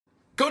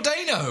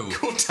Gordano!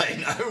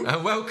 Gordano!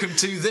 And welcome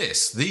to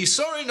this, the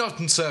Sorry Not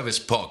in Service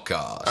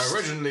podcast.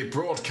 Originally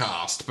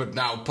broadcast, but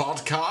now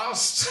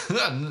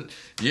podcast?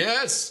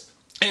 Yes!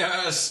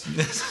 Yes!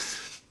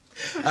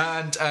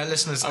 And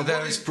listeners, And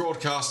what is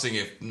broadcasting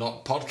if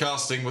not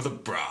podcasting with a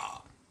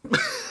bra?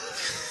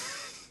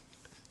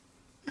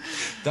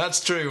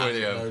 That's true,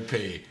 William. No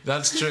P.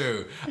 That's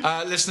true.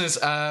 Listeners,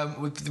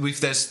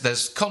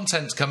 there's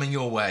content coming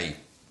your way.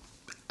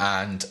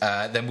 And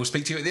then we'll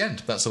speak to you at the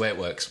end. That's the way it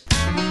works.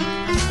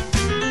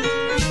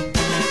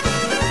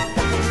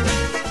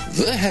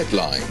 The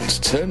headlines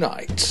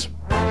tonight.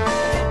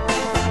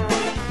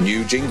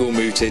 New jingle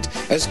mooted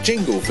as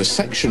jingle for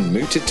section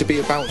mooted to be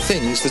about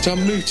things that are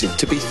mooted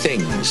to be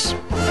things.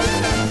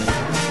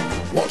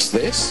 What's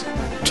this?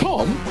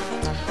 Tom?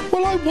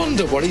 Well, I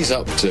wonder what he's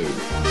up to.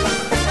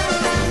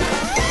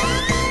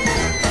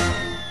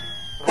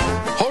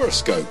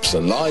 Horoscopes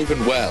alive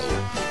and well,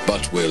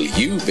 but will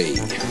you be?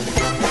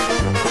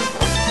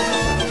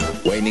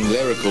 Waning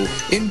lyrical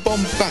in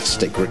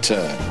bombastic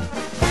return.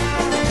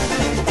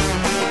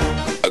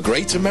 A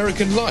great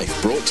American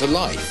life brought to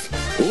life,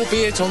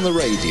 albeit on the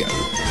radio.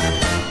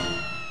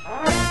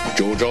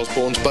 George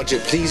Osborne's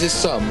budget pleases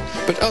some,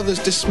 but others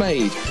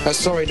dismayed, as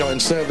Sorry Not in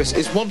Service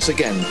is once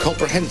again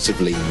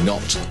comprehensively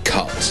not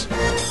cut.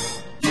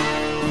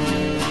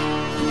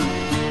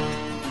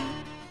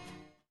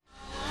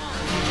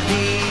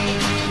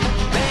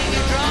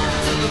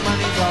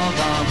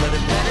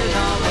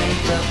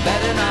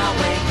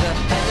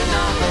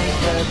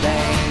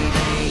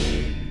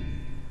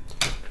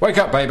 Wake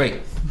up,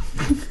 baby.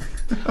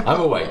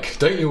 I'm awake.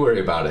 Don't you worry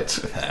about it.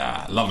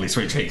 Lovely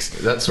sweet cheeks.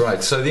 That's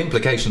right. So the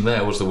implication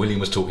there was that William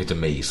was talking to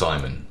me,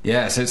 Simon.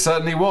 Yes, it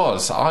certainly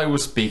was. I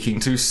was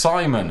speaking to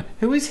Simon,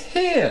 who is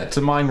here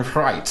to mine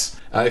right.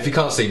 If you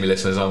can't see me,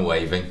 listeners, I'm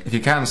waving. If you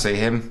can see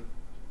him,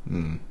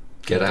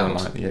 Get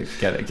out.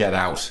 Get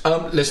out.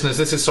 Listeners,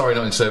 this is Sorry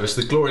Not in Service,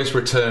 the glorious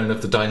return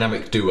of the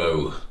dynamic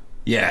duo.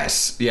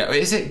 Yes. Yeah.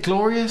 Is it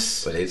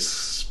glorious? But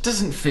it's...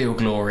 Doesn't feel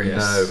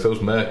glorious. No, it feels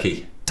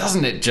murky.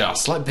 Doesn't it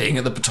just? Like being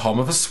at the bottom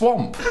of a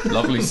swamp.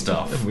 Lovely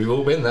stuff. We've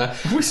all been there.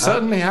 We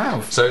certainly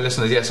have. So,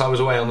 listeners, yes, I was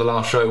away on the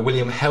last show.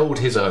 William held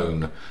his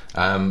own.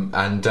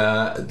 And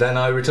then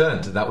I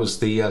returned. That was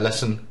the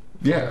lesson.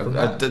 Yeah,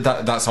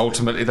 that's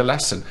ultimately the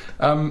lesson.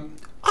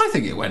 I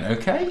think it went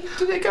okay.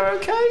 Did it go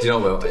okay? Do you know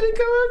what? Did it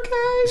go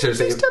okay?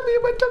 Seriously, Please tell me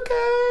it went okay.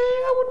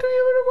 I want to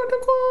hear it went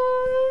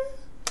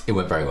okay. It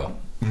went very well.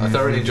 I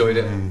thoroughly enjoyed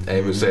it.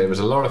 It was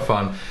a lot of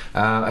fun.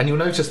 And you'll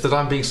notice that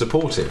I'm being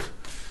supportive.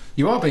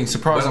 You are being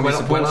surprisingly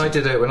supportive.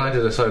 When I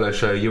did a solo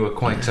show, you were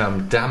quite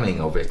damning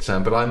of it.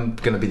 But I'm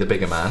going to be the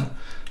bigger man.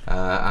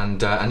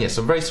 And yes,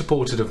 I'm very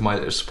supportive of my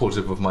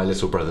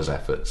little brother's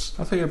efforts.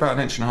 I thought you were about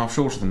an inch and a half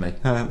shorter than me,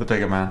 the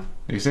bigger man.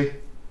 Do you see?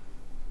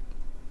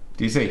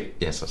 Do you see?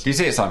 Yes. Do you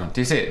see it, Simon?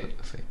 Do you see it?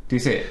 Do you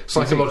see it?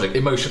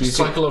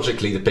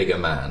 Psychologically, the bigger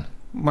man.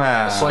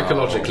 Well, a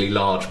psychologically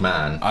large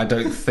man. I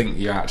don't think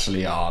you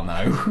actually are.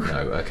 No. No.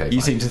 Okay. You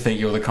fine. seem to think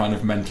you're the kind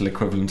of mental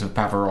equivalent of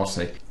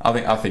Pavarotti.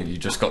 I think you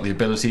just got the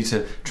ability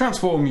to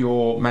transform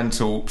your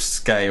mental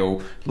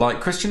scale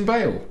like Christian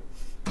Bale.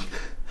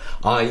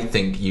 I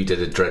think you did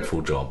a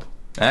dreadful job.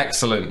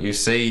 Excellent. You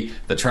see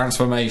the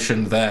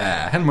transformation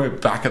there. And we're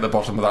back at the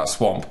bottom of that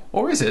swamp.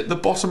 Or is it the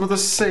bottom of the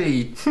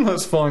sea?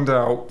 Let's find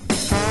out.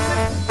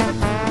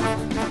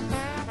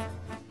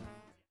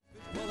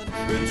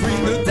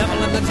 Between the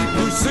devil and the deep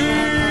blue sea.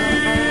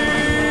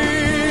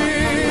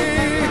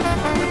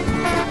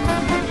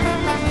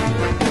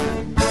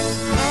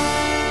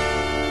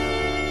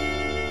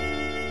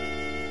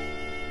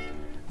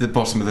 The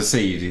bottom of the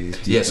sea.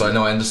 Yes, I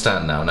know. I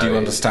understand now. Do you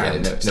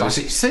understand?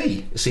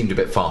 Sea. It seemed a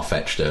bit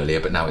far-fetched earlier,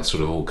 but now it's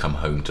sort of all come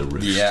home to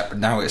roost. Yeah, but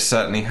now it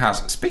certainly has.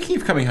 Speaking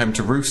of coming home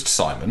to roost,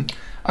 Simon,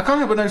 I can't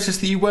help but notice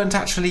that you weren't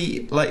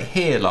actually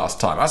here last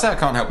time. I say I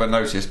can't help but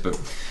notice, but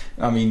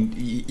I mean,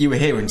 you were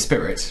here in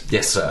spirit.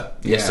 Yes, sir.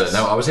 Yes, sir.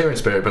 No, I was here in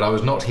spirit, but I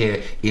was not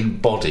here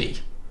in body.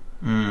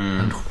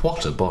 And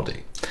what a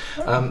body.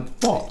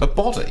 What? A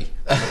body?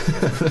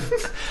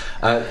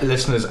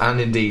 Listeners,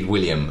 and indeed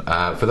William,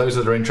 for those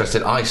that are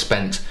interested, I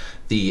spent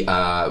the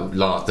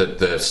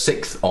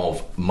 6th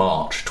of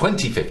March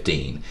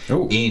 2015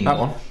 in that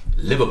one.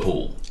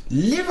 Liverpool.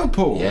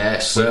 Liverpool?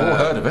 Yes. We've all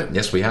heard of it.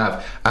 Yes, we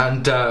have.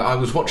 And I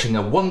was watching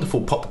a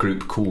wonderful pop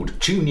group called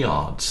Tune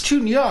Yards.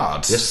 Tune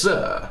Yards? Yes,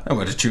 sir. And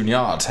where do Tune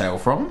Yards hail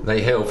from?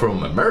 They hail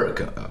from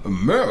America.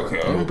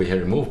 America? We'll be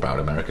hearing more about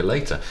America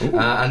later.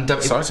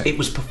 It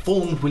was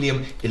performed,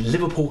 William, in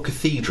Liverpool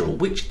Cathedral,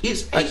 which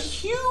is a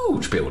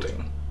huge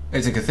building.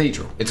 It's a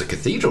cathedral. It's a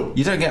cathedral.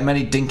 You don't get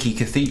many dinky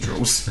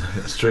cathedrals.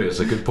 That's true. It's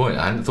a good point.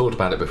 I hadn't thought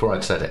about it before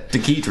I'd said it.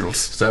 Cathedrals.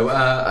 So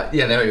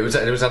it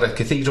was at a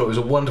cathedral. It was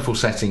a wonderful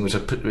setting. It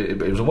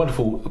was a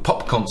wonderful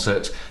pop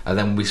concert. And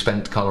then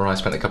Carl and I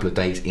spent a couple of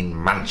days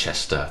in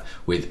Manchester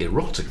with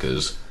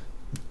Erotica's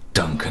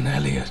Duncan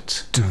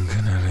Elliott.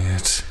 Duncan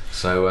Elliott.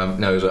 So it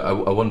was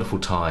a wonderful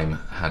time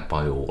had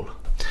by all.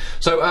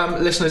 So,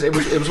 listeners, it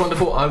was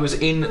wonderful. I was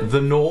in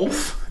the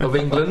north of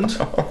England,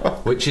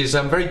 which is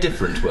very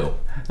different, Will.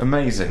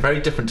 Amazing. Very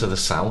different to the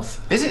south.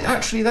 Is it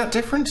actually that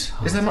different?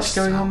 Is there much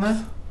going on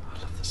there? I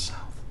love the south.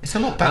 It's a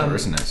lot better,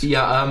 isn't it?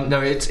 Yeah,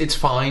 no, it's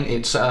fine.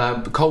 It's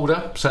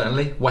colder,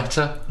 certainly.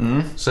 Wetter,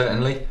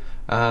 certainly.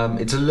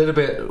 It's a little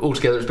bit,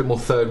 altogether, it's a bit more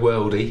third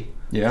worldy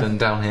than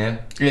down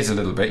here. It is a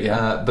little bit,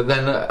 yeah. But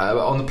then,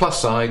 on the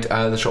plus side,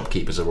 the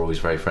shopkeepers are always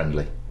very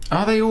friendly.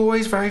 Are they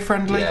always very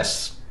friendly?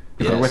 Yes.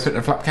 You've got a whippet and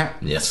a flapjack?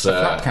 Yes, sir.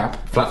 A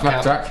flapjack.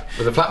 Flapjack.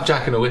 With a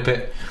flapjack and a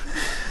whippet.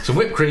 Some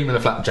whipped cream and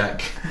a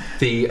flapjack.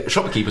 The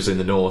shopkeepers in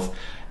the north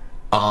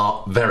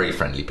are very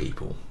friendly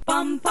people.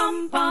 Bum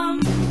bum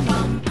bum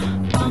bum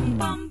bum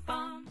bum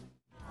bum.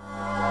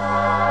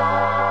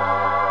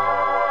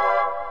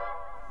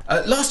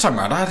 Last time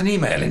round, I had an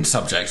email in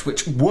subject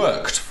which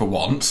worked for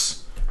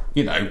once.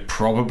 You know,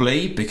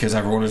 probably because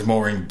everyone was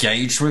more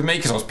engaged with me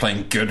because I was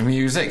playing good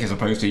music as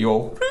opposed to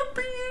your...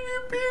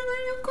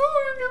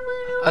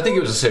 I think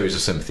it was a series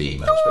of sympathy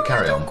emails, but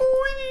carry on.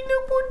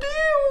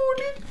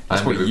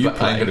 That's what you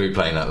play. I'm going to be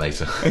playing that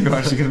later. You're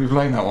actually going to be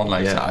playing that one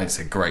later. Yeah. It's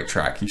a great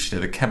track. You should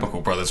hear the Chemical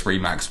Brothers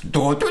remix.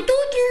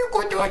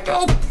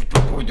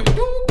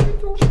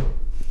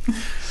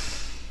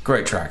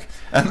 Great track.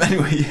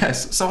 Anyway,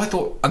 yes. So I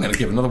thought I'm going to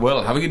give another whirl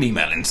at having an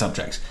email in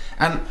subject.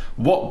 And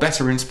what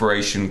better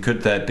inspiration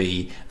could there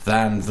be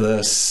than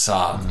the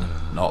sun?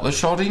 Not the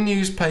shoddy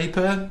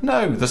newspaper.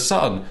 No, the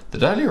sun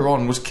that earlier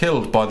on was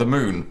killed by the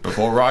moon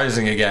before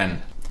rising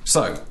again.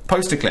 So,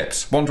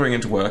 post-eclipse, wandering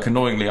into work,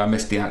 annoyingly I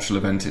missed the actual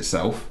event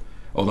itself,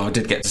 although I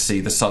did get to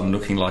see the sun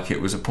looking like it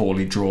was a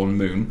poorly drawn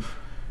moon.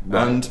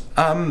 Right.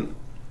 And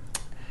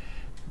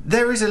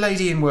there is a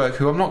lady in work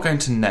who I'm not going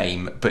to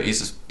name, but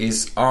is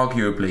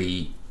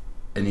arguably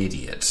an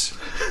idiot.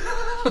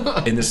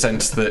 In the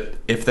sense that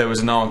if there was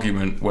an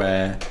argument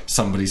where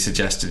somebody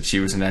suggested she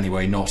was in any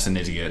way not an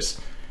idiot,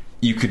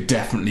 you could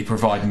definitely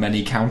provide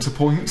many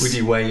counterpoints. Would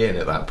you weigh in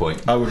at that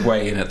point? I would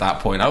weigh in at that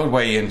point. I would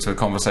weigh into a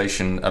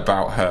conversation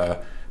about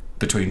her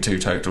between two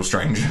total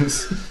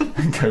strangers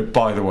and go,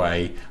 by the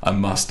way, I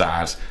must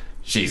add,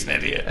 she's an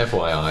idiot.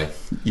 FYI.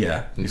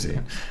 Yeah, you see.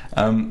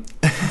 And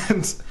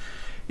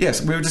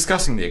yes, we were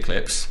discussing the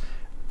eclipse,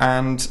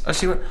 and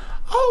she went,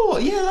 "Oh,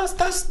 yeah,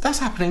 that's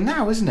happening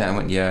now, isn't it?" I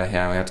went, yeah,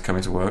 we had to come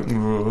into work.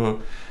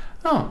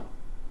 Oh,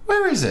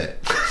 where is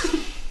it?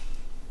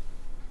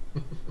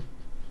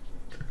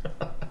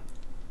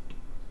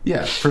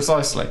 Yeah,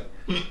 precisely.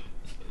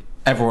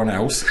 Everyone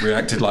else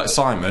reacted like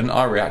Simon.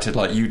 I reacted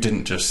like you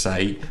didn't just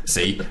say,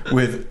 see,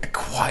 with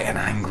quite an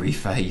angry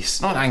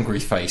face. Not angry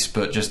face,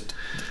 but just,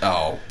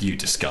 oh, you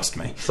disgust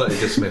me. Slightly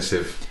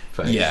dismissive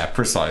face. Yeah,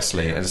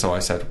 precisely. And so I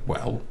said,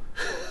 well,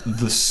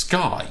 the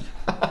sky.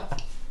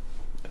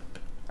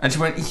 And she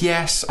went,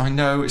 yes, I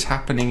know it's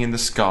happening in the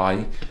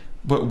sky,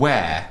 but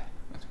where?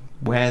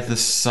 Where the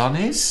sun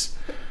is?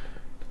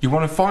 You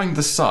want to find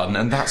the sun,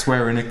 and that's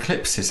where an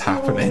eclipse is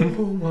happening.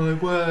 Oh my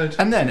word.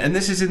 And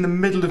this is in the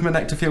middle of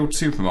Menecterfield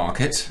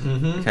supermarket.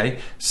 Mm-hmm. Okay,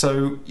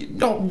 so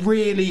not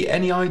really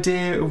any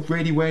idea of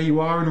really where you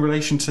are in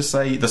relation to,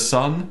 say, the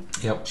sun.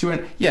 Yep. She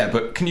went, yeah,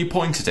 but can you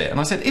point at it? And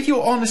I said, if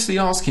you're honestly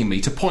asking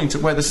me to point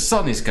at where the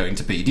sun is going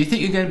to be, do you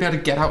think you're going to be able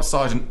to get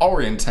outside and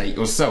orientate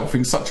yourself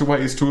in such a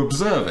way as to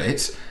observe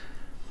it?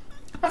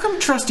 I can't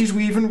trust you to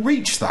even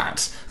reach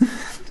that.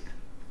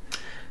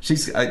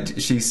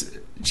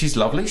 She's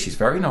lovely, she's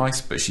very nice,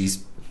 but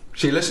she's...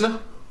 She a listener?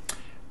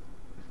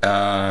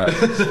 Have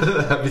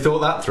you thought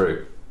that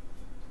through?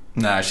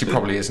 No, she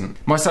probably isn't.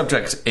 My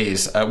subject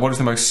is, what is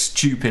the most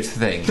stupid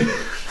thing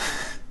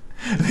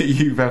that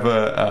you've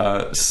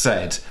ever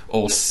said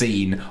or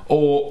seen,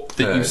 or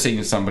that you've seen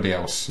in somebody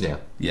else? Yeah.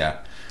 Yeah.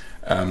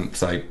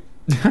 So...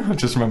 I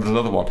just remembered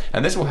another one,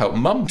 and this will help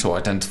Mum to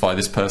identify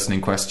this person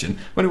in question.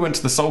 When we went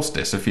to the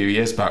solstice a few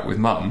years back with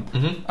Mum,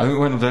 I think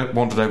we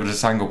wandered over to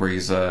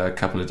Sanglebury's a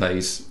couple of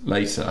days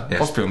later,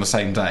 possibly on the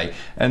same day,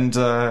 and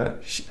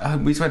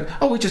we went,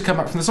 oh, we just come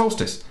back from the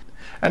solstice.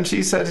 And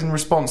she said in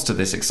response to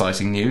this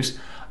exciting news,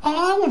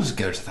 oh, I wanted to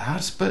go to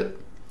that, but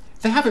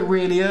they have it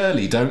really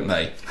early, don't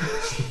they?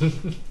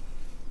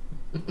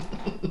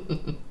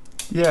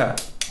 Yeah.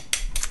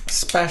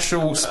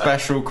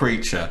 Special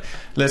creature.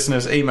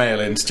 Listeners, email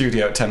in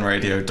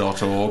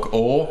studio@10radio.org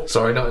or...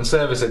 Sorry, not in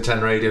service at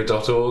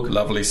 10radio.org.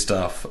 Lovely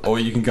stuff. Or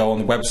you can go on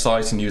the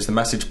website and use the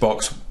message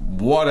box,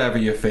 whatever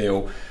you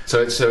feel.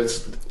 So it's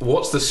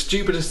what's the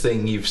stupidest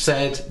thing you've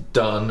said,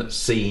 done,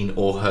 seen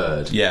or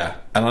heard? Yeah,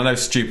 and I know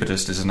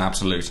stupidest is an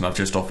absolute, and I've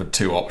just offered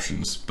two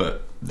options,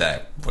 but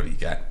there, what do you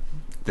get?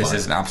 This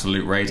is an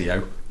absolute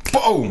radio.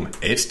 Boom!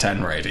 It's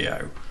 10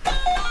 Radio.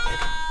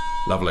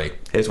 Lovely.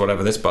 Here's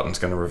whatever this button's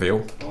going to reveal.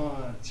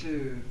 1,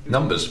 2, 3,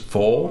 Numbers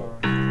 4.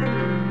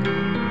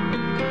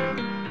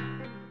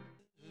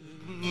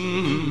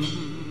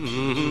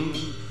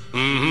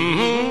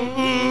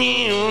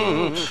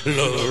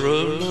 Lover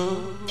of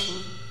love.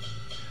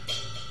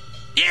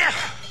 Yeah!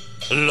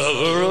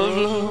 Lover of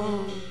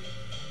love.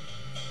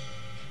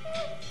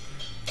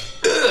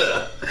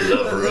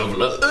 Lover of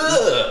love.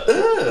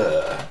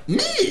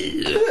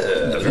 Me.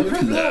 Lover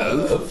of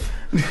love.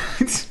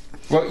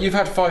 Well, you've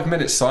had 5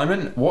 minutes,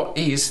 Simon. What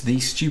is the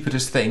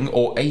stupidest thing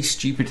or a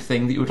stupid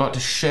thing that you would like to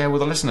share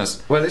with the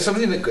listeners? Well, it's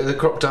something that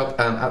cropped up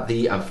at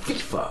the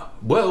FIFA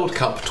World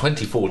Cup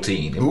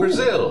 2014 in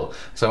Brazil.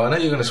 So I know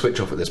you're going to switch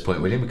off at this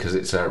point, William, because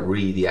it's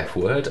re the F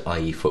word,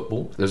 i.e.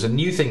 football. There's a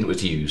new thing that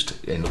was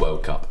used in the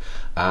World Cup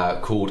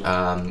called...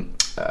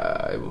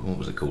 what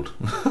was it called?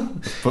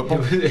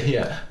 Football?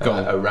 Yeah,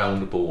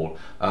 around the ball.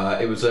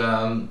 It was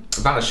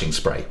vanishing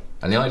spray.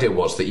 And the idea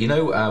was that,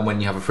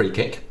 when you have a free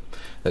kick,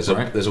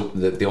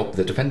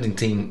 the defending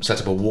team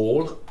set up a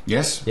wall.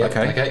 Yes. Yeah,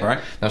 Okay.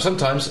 Right. Now,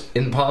 sometimes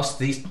in the past,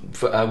 these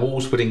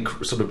walls would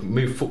sort of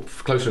move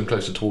closer and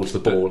closer towards the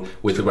ball,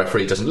 with the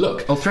referee doesn't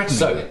look. Oh, threatening.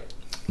 So,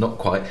 not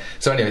quite.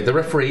 So anyway, the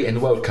referee in the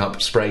World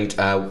Cup sprayed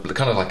kind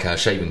of like a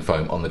shaving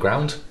foam on the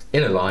ground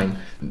in a line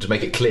to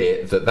make it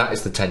clear that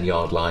is the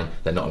 10-yard line.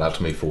 They're not allowed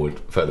to move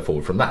further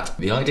forward from that.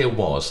 The idea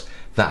was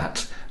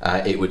that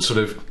it would sort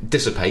of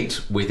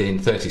dissipate within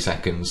 30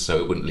 seconds, so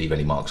it wouldn't leave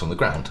any marks on the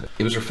ground.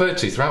 It was referred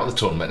to throughout the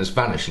tournament as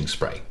vanishing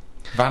spray.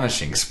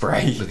 Vanishing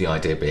spray? With the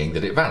idea being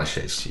that it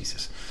vanishes.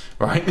 Jesus.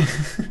 Right.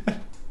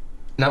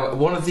 Now,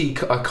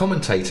 a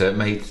commentator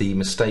made the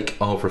mistake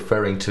of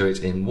referring to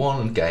it in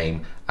one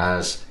game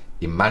as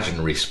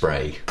imaginary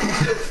spray.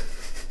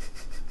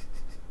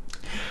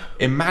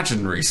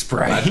 Imaginary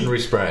spray? Imaginary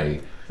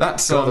spray.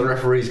 That's the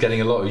referee's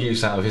getting a lot of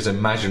use out of his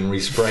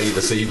imaginary spray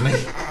this evening.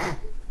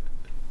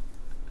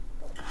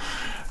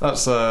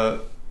 That's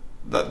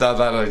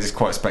that is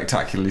quite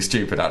spectacularly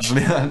stupid,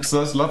 actually. That's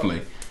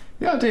lovely.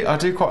 Yeah, I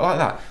do quite like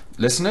that.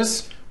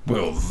 Listeners,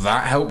 will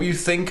that help you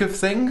think of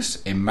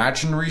things?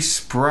 Imaginary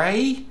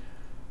spray?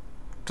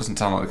 Doesn't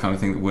sound like the kind of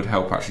thing that would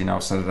help, actually, now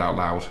I've said it out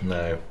loud.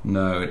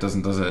 No, it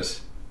doesn't, does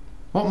it?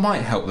 What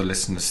might help the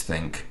listeners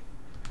think?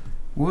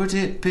 Would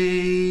it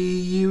be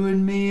You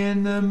and Me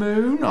and the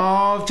Moon?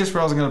 Oh, I've just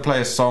realised I'm going to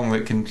play a song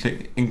that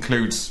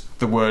includes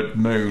the word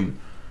moon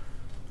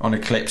on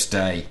eclipse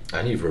day.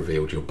 And you've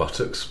revealed your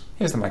buttocks.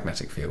 Here's the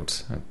magnetic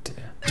fields. Oh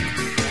dear.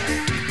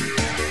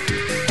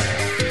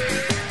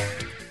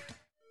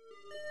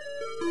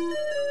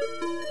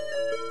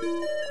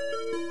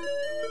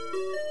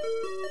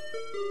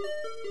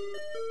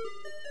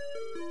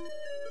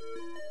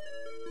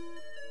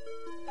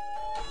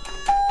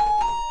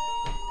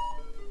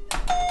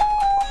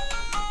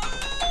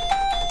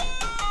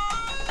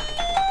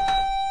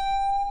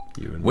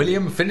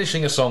 William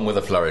finishing a song with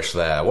a flourish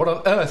there. What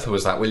on earth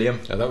was that, William?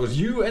 And that was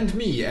You and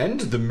Me and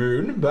the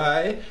Moon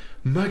by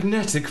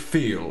Magnetic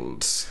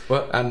Fields.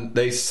 Well, and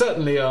they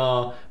certainly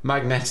are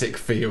magnetic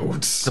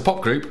fields. It's a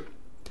pop group.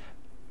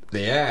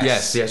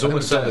 Yes, almost we've done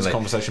this certainly.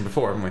 conversation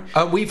before, haven't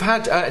we? We've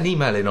had an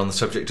email in on the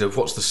subject of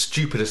what's the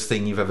stupidest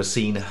thing you've ever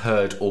seen,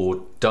 heard,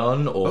 or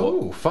done,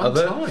 or fun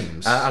other.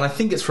 times. And I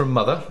think it's from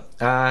Mother,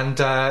 and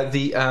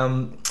the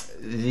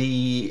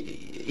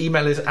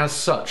email is as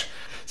such.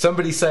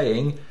 Somebody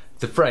saying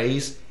the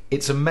phrase,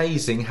 "It's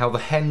amazing how the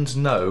hens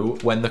know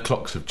when the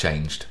clocks have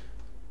changed."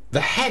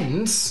 The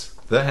hens?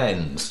 The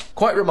hens.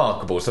 Quite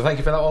remarkable, so thank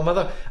you for that one,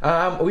 Mother.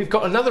 We've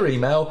got another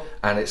email,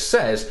 and it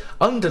says,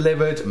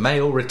 "Undelivered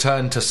mail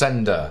returned to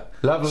sender."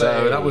 Lovely.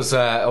 So that was,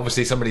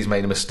 obviously somebody's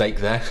made a mistake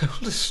there.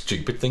 What a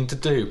stupid thing to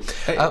do.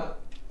 Hey. I'll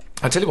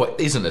tell you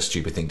what isn't a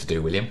stupid thing to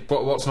do, William.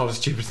 What's not a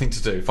stupid thing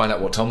to do? Find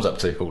out what Tom's up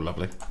to. Oh,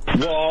 lovely.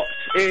 What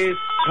is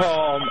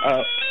Tom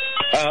up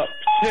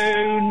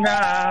to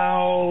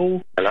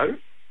now? Hello?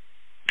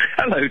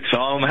 Hello,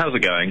 Tom. How's it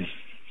going?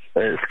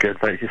 It's good,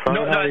 thank you.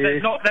 Simon. How are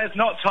you? There's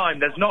not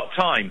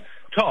time.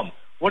 Tom,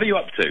 what are you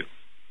up to?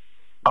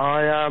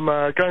 I am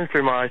going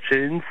through my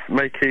iTunes,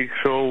 making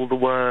sure all the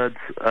words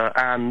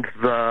and,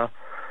 the,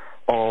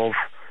 of,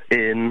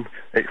 in,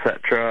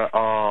 etc.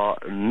 are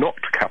not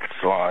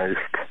capitalised.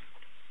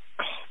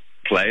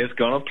 Player's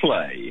gonna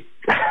play.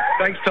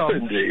 Thanks, Tom.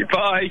 Indeed.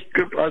 Bye.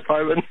 Goodbye,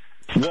 Simon.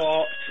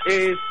 What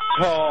is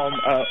Tom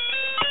up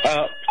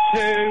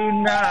to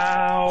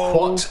now?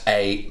 What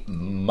a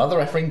mother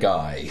effing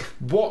guy.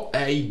 What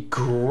a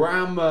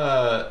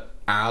grammar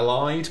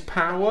allied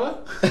power.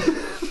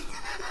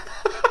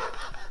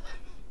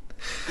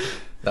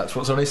 That's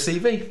what's on his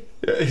CV.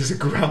 Yeah, he's a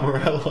grammar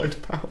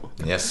allied power.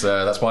 Yes,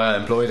 that's why I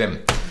employed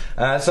him.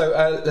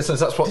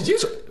 Listeners, that's what... Did you?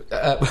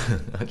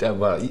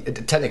 Well,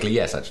 technically,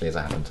 yes, actually, as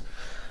it happened.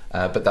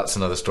 But that's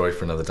another story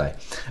for another day.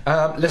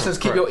 Listeners,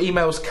 keep your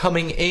emails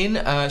coming in.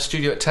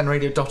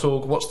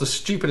 studio@10radio.org. What's the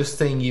stupidest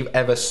thing you've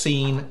ever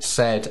seen,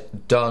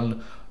 said,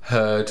 done,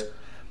 heard,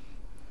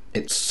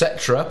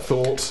 etc.?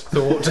 Thought.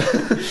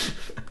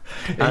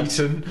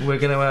 Eaten. We're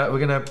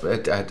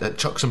gonna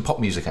chuck some pop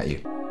music at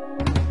you.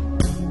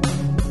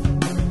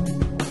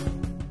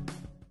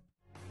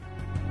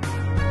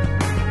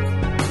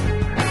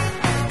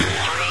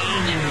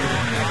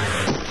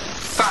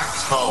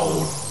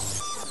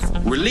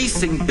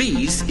 Releasing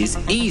bees is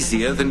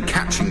easier than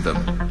catching them,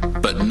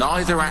 but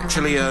neither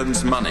actually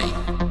earns money.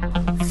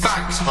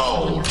 Fact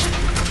hole.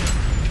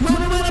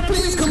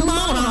 Please come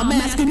on, I'm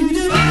asking you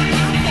to.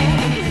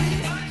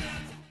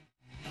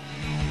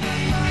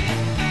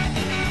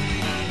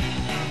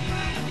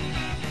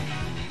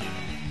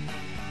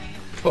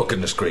 Oh,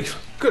 goodness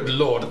grief. Good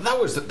lord, that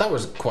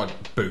was quite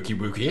booky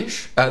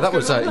wooky-ish. That What's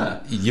was going on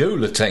there? Yo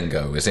La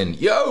Tengo, as in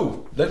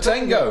Yo La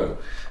Tengo.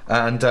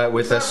 And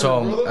with their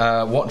song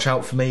Watch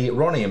Out For Me,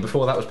 Ronnie. And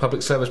before that was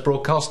Public Service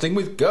Broadcasting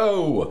with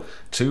Go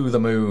to the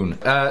Moon.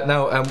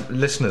 Now,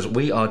 listeners,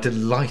 we are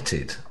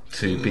delighted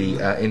to be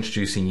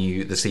introducing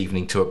you this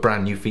evening to a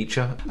brand new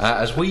feature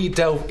as we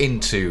delve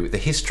into the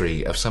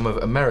history of some of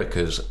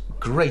America's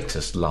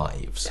greatest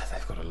lives. Yeah,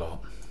 they've got a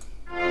lot.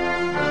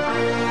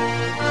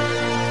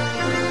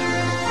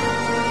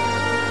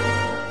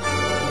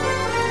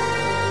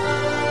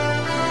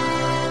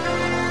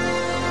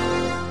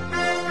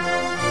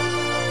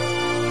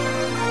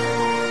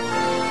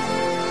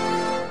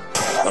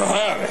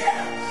 Howdy.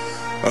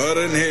 I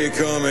didn't hear you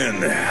come in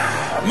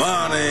there.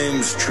 My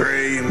name's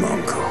Trey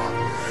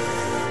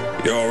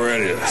Munkel. Y'all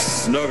ready to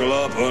snuggle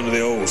up under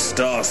the old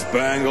Star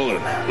Spangle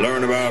and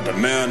learn about the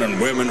men and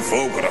women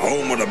folk at the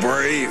home of the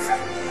brave?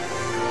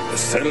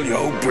 Settle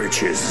your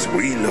britches as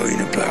we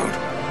learn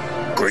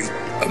about great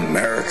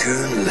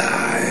American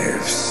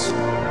lives.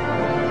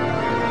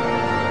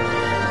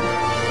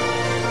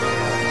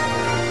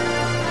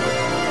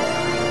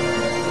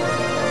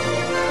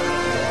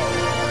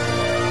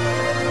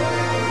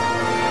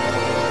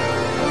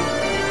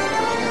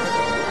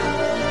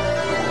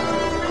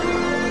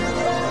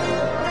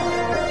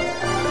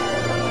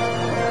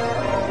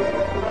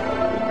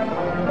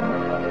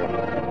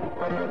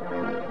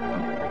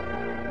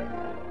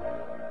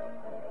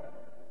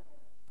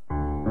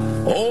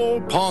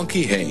 Old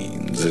Ponky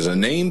Haynes is a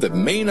name that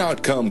may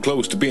not come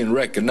close to being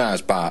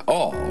recognized by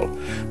all,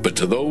 but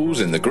to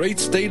those in the great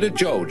state of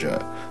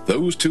Georgia,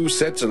 those two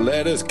sets of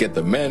letters get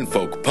the men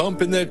folk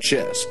pumping their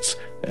chests,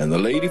 and the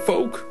lady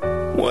folk,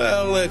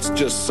 well, let's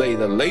just say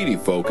the lady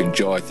folk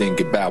enjoy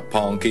thinking about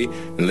Ponky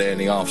and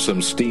letting off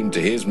some steam to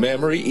his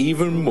memory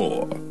even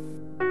more.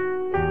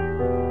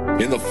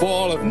 In the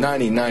fall of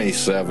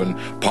 1997,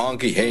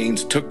 Ponky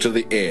Haynes took to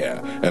the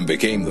air and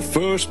became the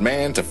first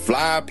man to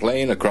fly a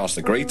plane across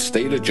the great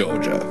state of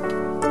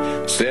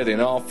Georgia.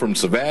 Setting off from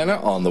Savannah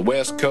on the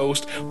west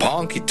coast,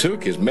 Ponky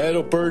took his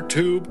metal bird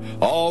tube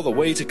all the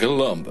way to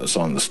Columbus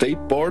on the state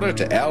border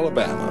to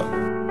Alabama.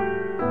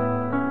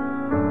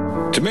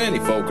 To many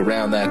folk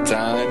around that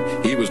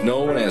time, he was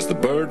known as the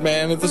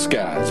Birdman of the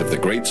skies of the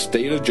great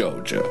state of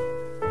Georgia.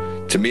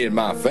 To me and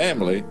my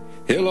family,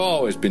 he'll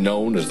always be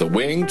known as the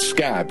winged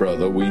sky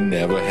brother we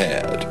never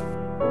had.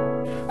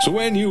 So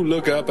when you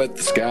look up at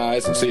the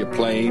skies and see a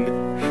plane,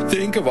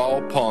 think of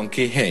old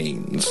Ponky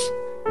Haynes.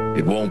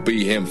 It won't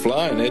be him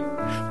flying it,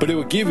 but it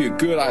will give you a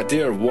good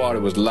idea of what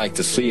it was like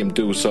to see him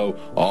do so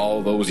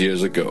all those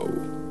years ago.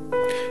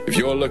 If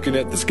you're looking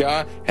at the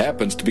sky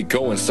happens to be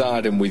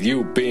coinciding with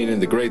you being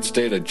in the great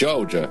state of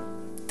Georgia,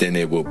 then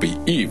it will be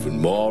even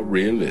more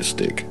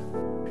realistic.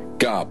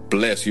 God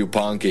bless you,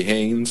 Ponky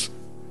Haynes.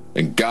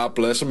 And God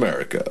bless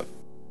America.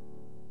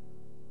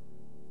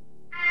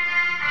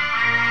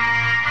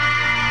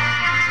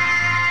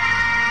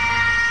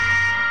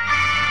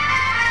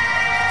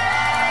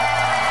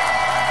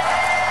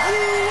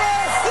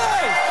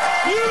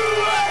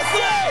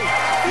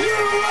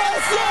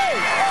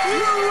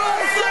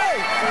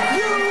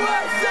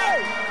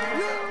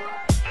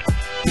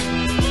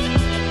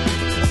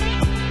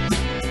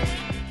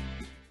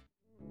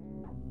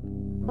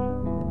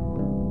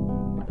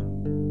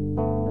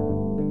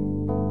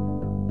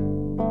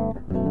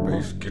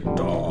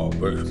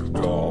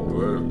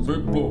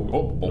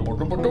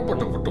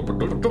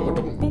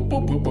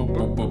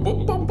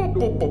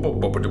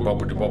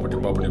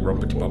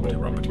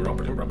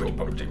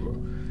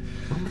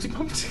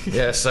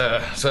 Yes,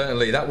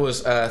 certainly. That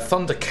was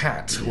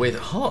Thundercat with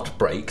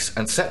Heartbreaks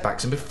and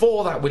Setbacks. And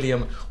before that,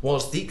 William,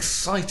 was the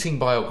exciting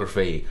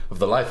biography of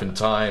the life and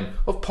time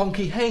of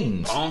Ponky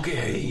Haynes. Ponky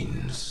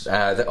Haynes.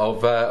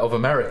 Of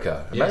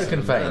America.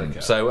 American fame.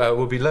 America. So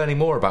we'll be learning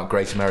more about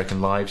great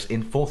American lives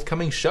in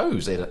forthcoming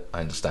shows, I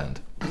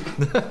understand.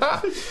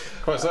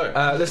 Quite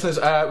so. Listeners,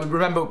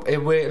 remember,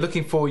 we're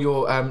looking for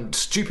your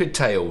stupid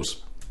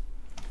tales.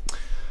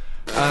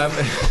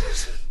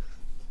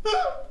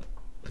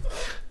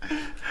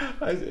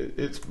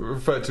 It's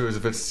referred to as a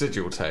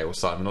vestigial tale,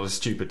 Simon, not a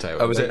stupid tale.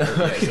 Oh, is it?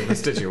 Yeah, it's a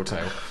vestigial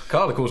tale.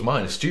 Carla calls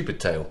mine a stupid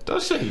tale.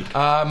 Does she?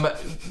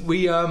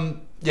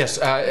 Yes,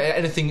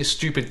 anything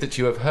stupid that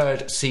you have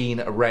heard,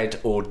 seen, read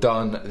or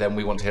done, then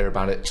we want to hear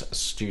about it.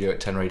 Studio at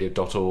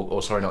 10radio.org,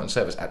 or sorry, not in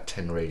service, at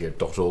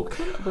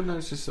 10radio.org. I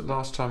noticed that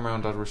last time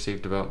round I'd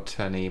received about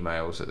 10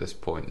 emails at this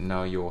point, and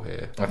now you're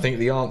here. I think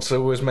the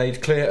answer was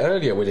made clear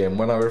earlier, William,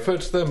 when I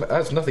referred to them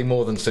as nothing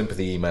more than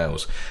sympathy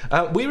emails.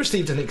 We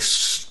received an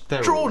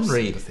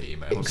extraordinary,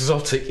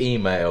 exotic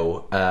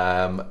email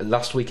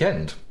last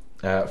weekend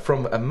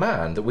from a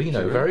man that we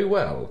know very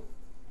well.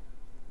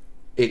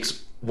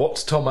 It's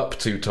What's Tom Up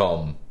To,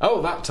 Tom?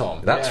 Oh, that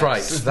Tom. That's yes.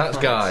 right,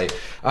 that guy.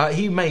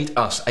 He made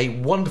us a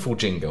wonderful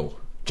jingle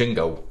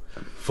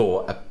for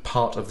for a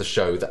part of the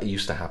show that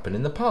used to happen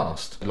in the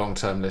past.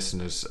 Long-term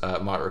listeners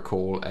might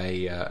recall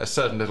a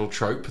certain little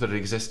trope that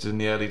existed in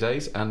the early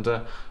days, and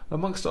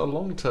amongst our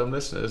long-term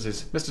listeners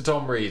is Mr.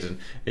 Tom Reed, and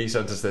he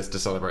sent us this to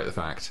celebrate the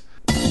fact.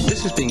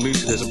 This is being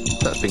mooted as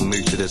that's being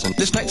mooted as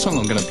this next song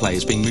I'm going to play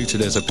is being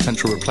mooted as a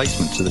potential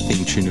replacement to the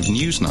theme tune of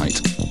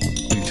Newsnight.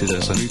 Mooted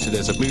as this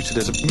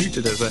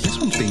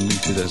one's being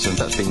mooted as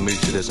that's being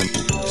mooted as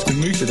it's been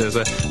mooted as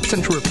a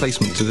potential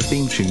replacement to the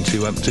theme tune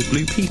to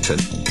Blue Peter.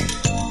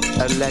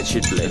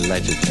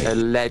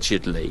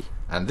 Allegedly.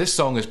 And this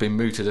song has been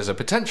mooted as a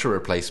potential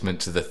replacement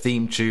to the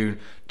theme tune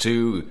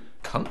to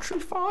Country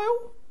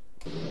File?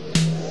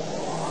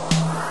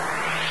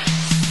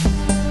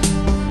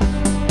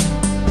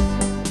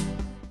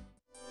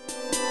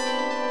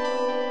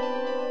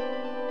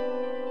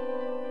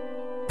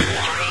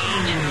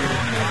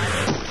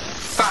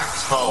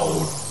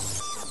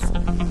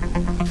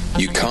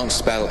 You can't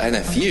spell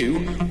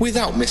NFU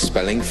without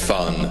misspelling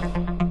fun.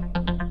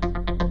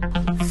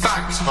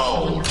 Fact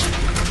hold.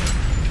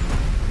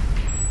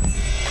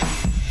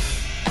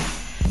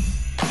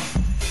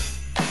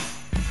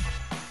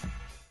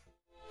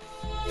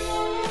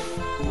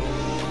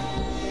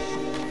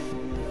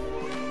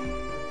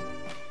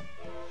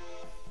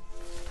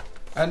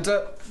 And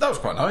that was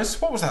quite nice.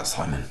 What was that,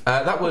 Simon?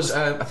 That was,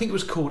 I think it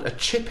was called A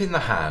Chip in the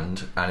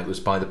Hand, and it was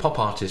by the pop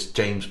artist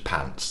James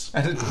Pants.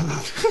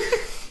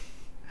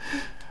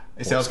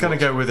 See, I was going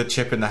to go with A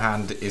Chip in the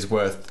Hand is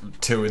worth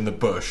two in the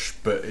bush,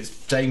 but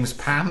it's James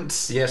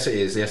Pants? Yes, it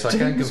is. Yes, I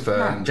can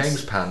confirm. Pants.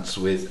 James Pants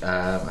with,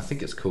 I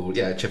think it's called,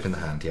 A Chip in the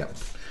Hand, yeah.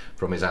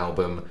 From his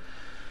album.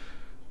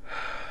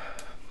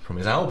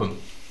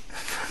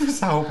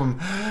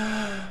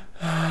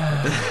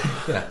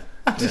 Yeah.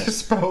 How did you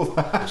spell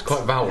that? It's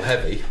quite vowel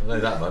heavy, I know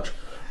that much.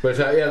 But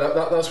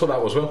that's what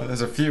that was, Will.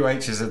 There's a few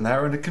H's in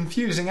there and a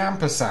confusing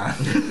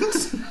ampersand.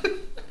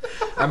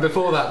 And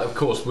before that, of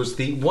course, was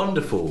the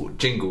wonderful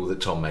jingle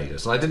that Tom made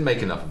us. And I didn't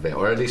make enough of it,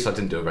 or at least I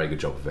didn't do a very good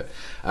job of it.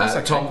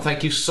 Okay. Tom,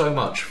 thank you so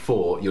much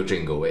for your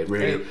jingle. It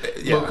really...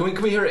 Well,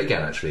 can we hear it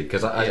again, actually?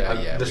 Because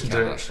I listened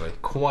to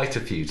it quite a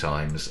few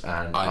times.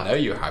 And I know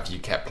you have. You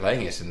kept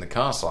playing it in the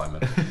car,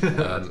 Simon.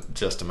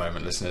 Just a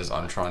moment, listeners.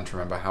 I'm trying to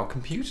remember how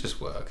computers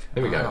work.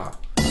 Here we go.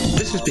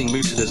 This is being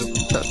mooted as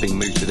that's being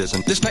mooted as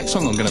this next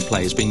song I'm going to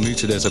play is being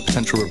mooted as a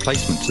potential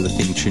replacement to the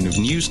theme tune of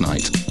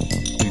Newsnight.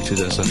 Mooted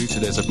as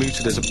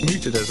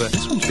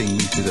this one's being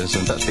mooted as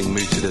that's being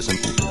mooted as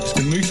it's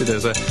been mooted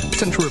as a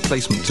potential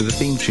replacement to the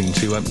theme tune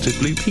to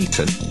Blue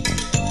Peter.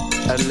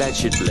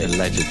 Allegedly.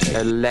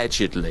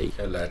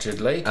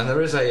 And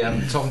there is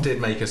a Tom did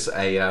make us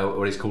a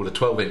what is called a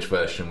 12-inch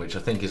version, which I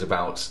think is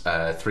about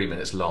 3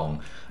 minutes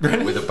long,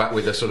 really?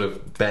 with a sort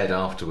of bed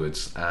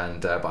afterwards.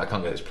 And but I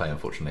can't get it to play,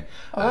 unfortunately.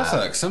 Oh, that's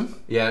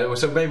irksome. Yeah,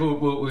 so maybe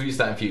we'll use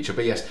that in future.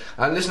 But yes,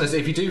 listeners,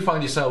 if you do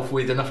find yourself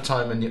with enough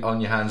time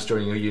on your hands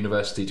during your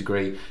university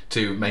degree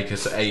to make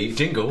us a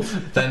jingle,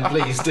 then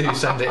please do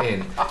send it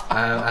in.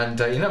 And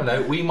you never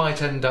know, we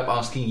might end up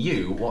asking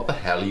you what the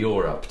hell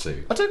you're up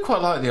to. I do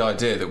quite like the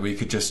idea that we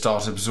could just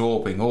start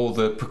absorbing all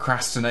the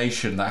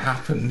procrastination that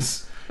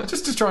happens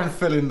just to try and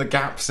fill in the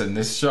gaps in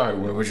this show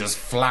where we're just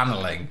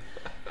flanneling.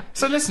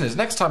 So listeners,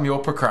 next time you're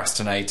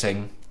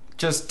procrastinating,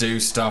 just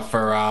do stuff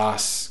for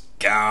us.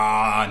 Go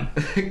on.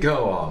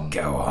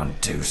 Go on,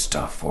 do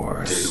stuff for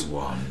us.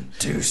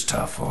 Do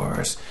stuff for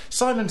us.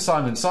 Simon.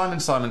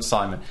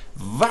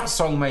 That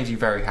song made you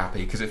very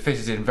happy because it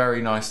fitted in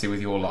very nicely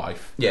with your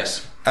life.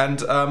 Yes.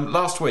 And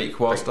last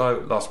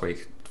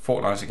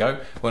fortnight ago,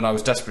 when I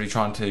was desperately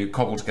trying to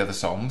cobble together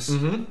songs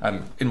in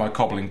my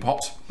cobbling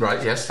pot.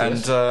 Right, yes.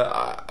 And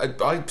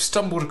I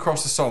stumbled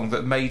across a song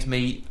that made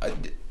me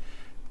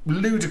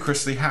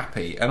ludicrously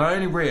happy, and I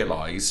only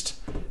realised,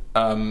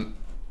 I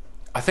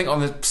think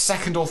on the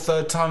second or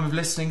third time of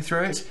listening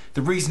through it,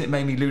 the reason it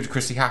made me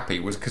ludicrously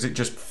happy was because it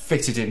just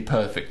fitted in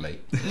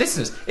perfectly.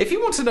 Listeners, if you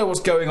want to know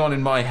what's going on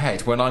in my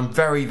head when I'm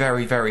very,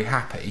 very, very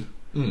happy,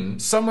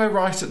 somewhere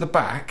right at the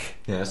back,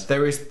 yes,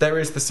 there is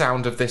the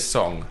sound of this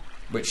song,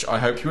 which I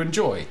hope you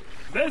enjoy.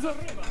 There's a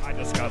river I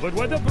discovered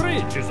where the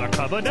bridges are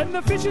covered and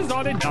the fishes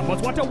are in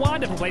numbers. What a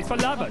wonderful place for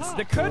lovers.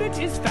 The current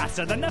is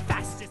faster than the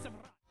fastest of...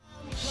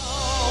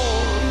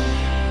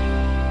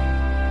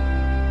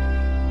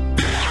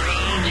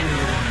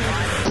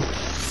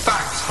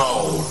 Fact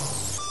hole.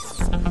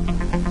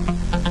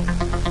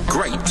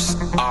 Grapes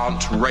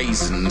aren't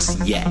raisins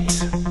yet.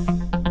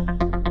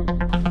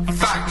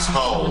 Fact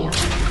hole.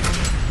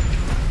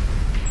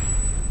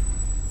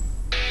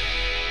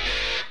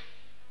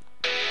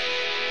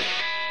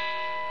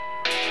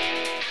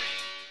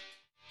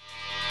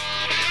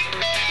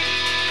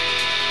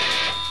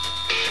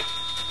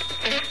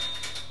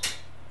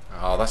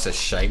 Oh, that's a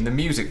shame. The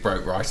music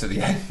broke right at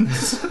the end.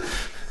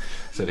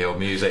 Silly old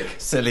music.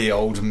 Silly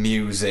old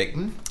music.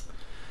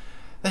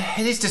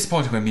 It is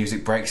disappointing when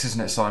music breaks, isn't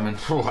it, Simon?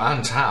 Oh,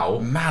 and how?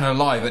 Man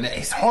alive, and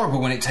it's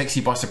horrible when it takes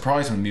you by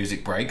surprise when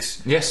music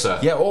breaks. Yes, sir.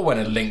 Yeah, or when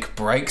a link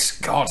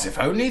breaks. God, if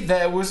only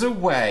there was a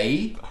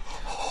way...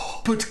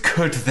 But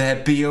could there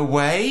be a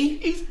way?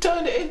 He's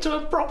turned it into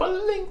a proper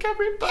link,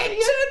 everybody. He turned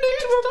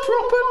it into a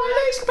proper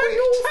link. We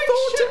all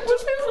thought it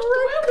was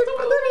broken,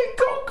 but then it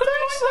got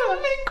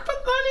closer. Link,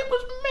 but then it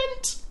was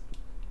meant.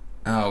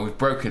 Oh, we've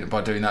broken it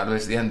by doing that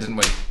at the end, didn't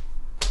we?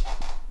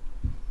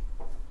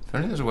 If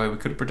only there's a way we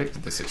could have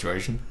predicted this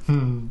situation.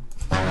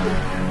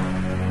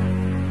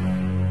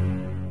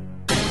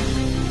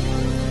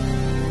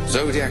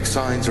 Zodiac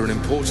signs are an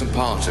important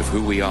part of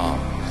who we are,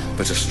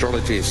 but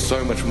astrology is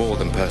so much more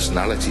than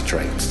personality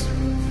traits.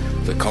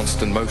 The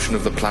constant motion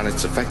of the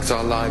planets affects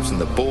our lives in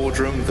the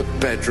boardroom, the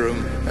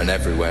bedroom, and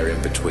everywhere in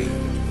between.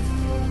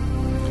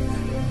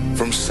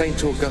 From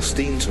St.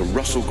 Augustine to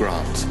Russell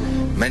Grant,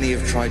 many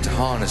have tried to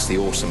harness the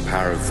awesome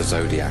power of the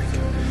Zodiac.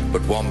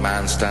 But one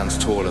man stands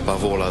tall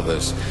above all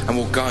others and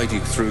will guide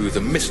you through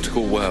the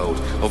mystical world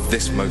of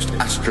this most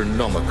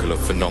astronomical of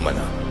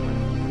phenomena.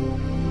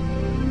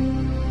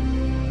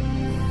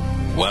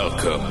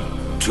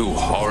 Welcome to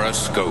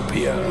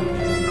Horoscopia.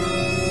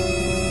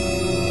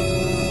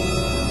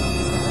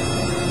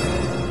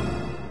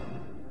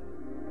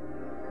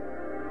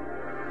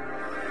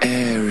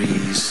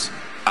 Aries.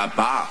 A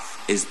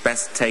bath is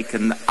best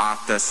taken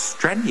after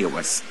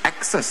strenuous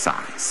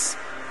exercise,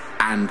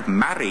 and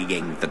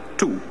marrying the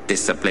two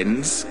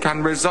disciplines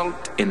can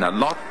result in a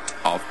lot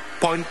of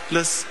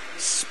pointless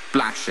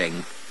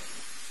splashing.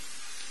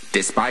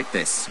 Despite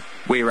this,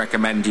 we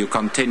recommend you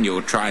continue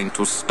trying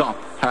to stop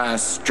her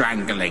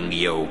strangling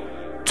you.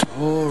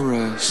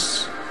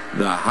 Taurus.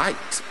 The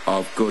height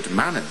of good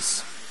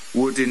manners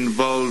would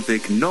involve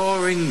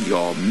ignoring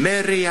your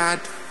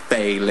myriad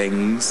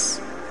failings.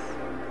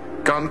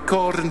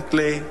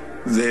 Concordantly,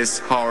 this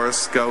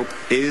horoscope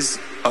is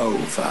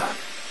over.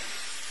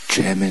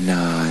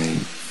 Gemini.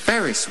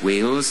 Ferris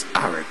wheels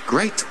are a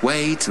great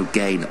way to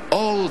gain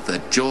all the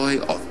joy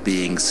of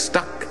being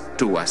stuck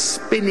to a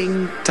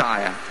spinning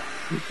tire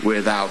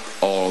without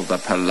all the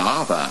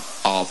palaver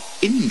of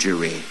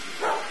injury.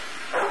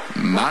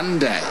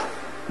 Monday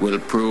will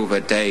prove a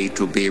day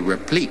to be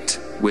replete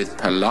with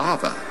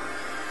palaver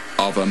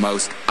of a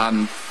most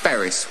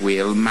un-Ferris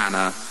wheel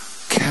manner.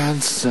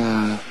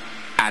 Cancer.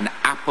 An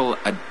apple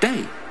a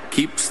day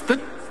keeps the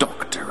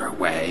doctor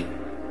away.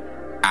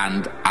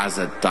 And as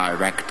a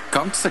direct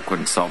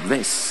consequence of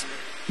this,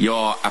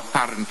 your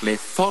apparently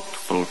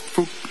thoughtful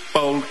fruit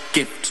bowl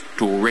gift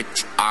to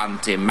rich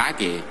Auntie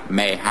Maggie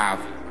may have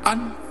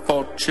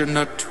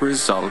unfortunate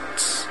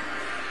results.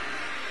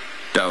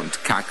 Don't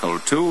cackle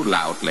too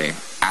loudly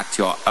at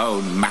your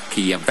own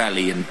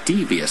Machiavellian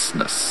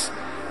deviousness,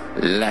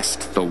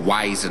 lest the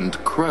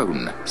wizened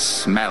crone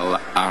smell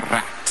a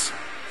rat.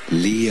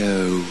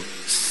 Leo.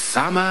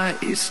 Summer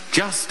is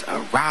just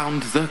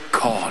around the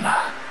corner.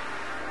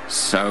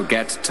 So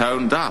get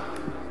toned up,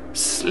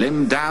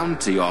 slim down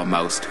to your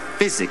most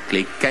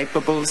physically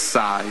capable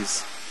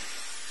size.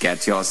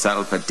 Get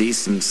yourself a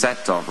decent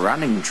set of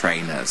running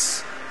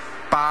trainers.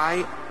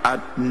 Buy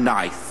a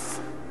knife.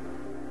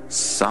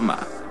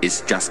 Summer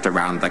is just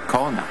around the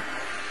corner,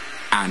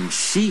 and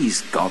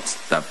she's got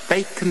the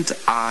vacant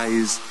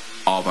eyes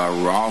of a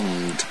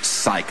wronged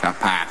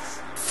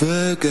psychopath.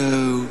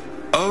 Virgo.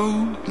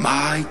 Oh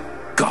my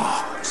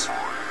God.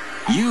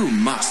 You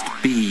must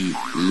be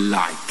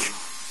like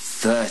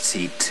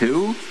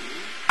 32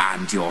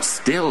 and you're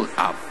still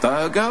a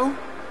Virgo?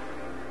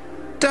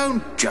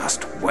 Don't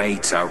just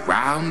wait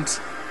around.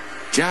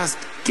 Just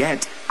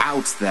get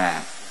out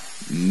there.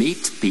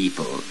 Meet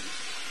people.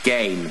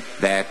 Gain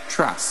their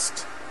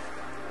trust.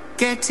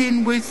 Get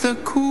in with the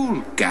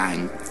cool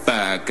gang,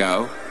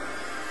 Virgo.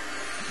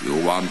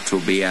 You want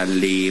to be a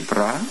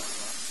Libra?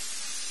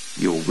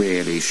 You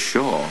really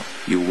sure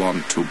you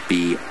want to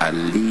be a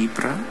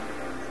Libra?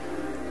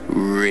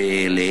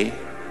 Really?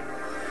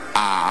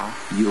 Are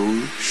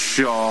you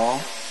sure?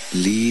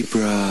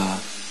 Libra.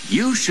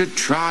 You should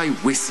try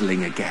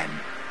whistling again.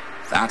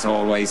 That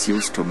always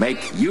used to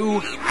make you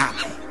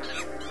happy.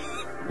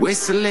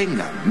 Whistling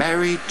a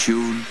merry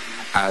tune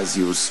as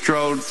you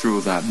strolled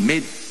through the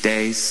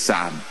midday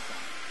sun.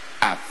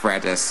 A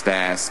Fred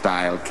Astaire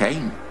style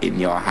cane in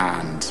your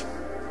hand.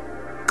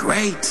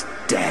 Great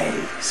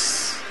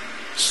days.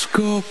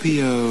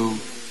 Scorpio.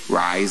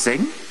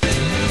 Rising.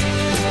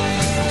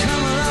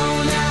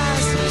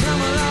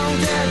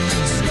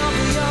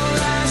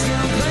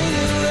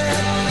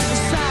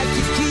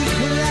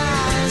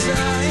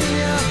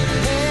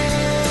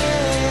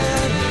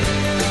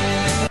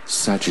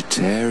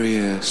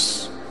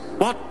 Sagittarius.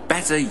 What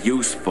better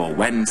use for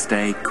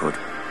Wednesday could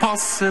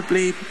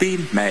possibly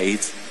be made?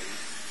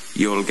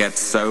 You'll get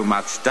so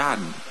much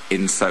done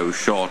in so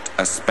short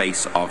a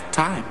space of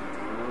time.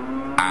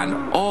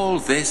 And all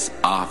this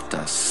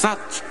after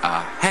such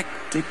a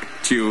hectic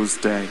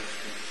Tuesday.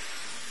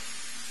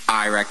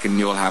 I reckon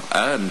you'll have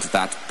earned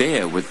that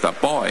beer with the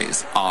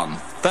boys on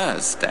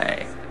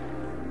Thursday.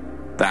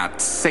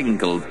 That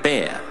single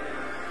beer,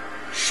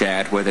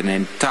 shared with an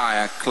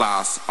entire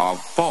class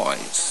of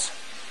boys,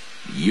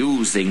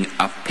 using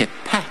a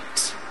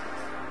pipette.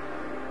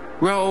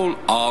 Roll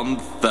on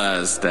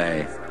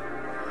Thursday.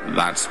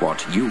 That's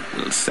what you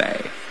will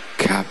say.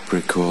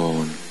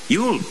 Capricorn.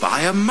 You'll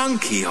buy a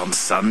monkey on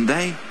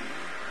Sunday.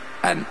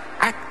 An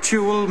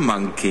actual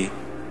monkey.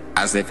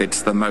 As if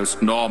it's the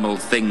most normal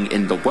thing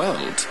in the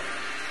world.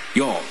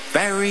 Your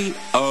very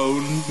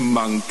own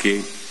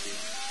monkey.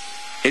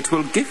 It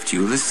will gift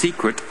you the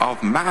secret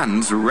of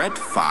man's red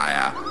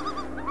fire.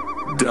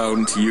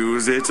 Don't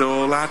use it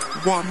all at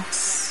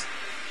once.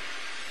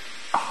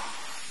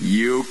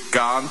 You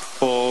can't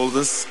fall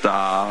the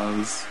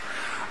stars.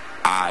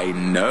 I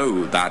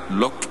know that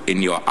look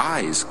in your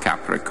eyes,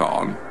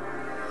 Capricorn.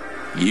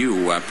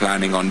 You were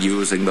planning on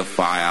using the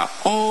fire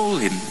all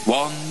in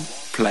one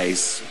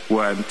place,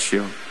 weren't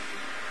you?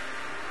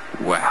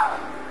 Well,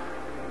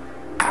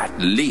 at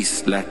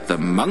least let the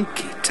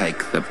monkey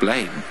take the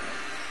blame,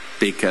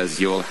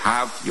 because you'll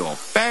have your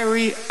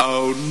very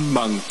own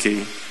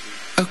monkey.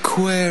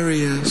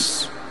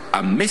 Aquarius.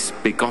 A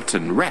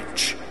misbegotten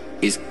wretch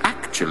is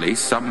actually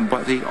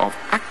somebody of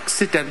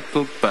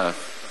accidental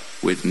birth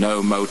with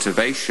no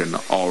motivation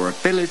or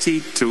ability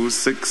to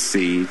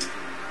succeed.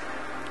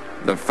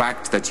 The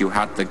fact that you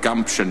had the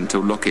gumption to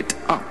look it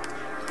up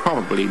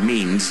probably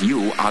means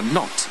you are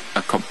not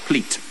a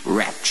complete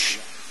wretch.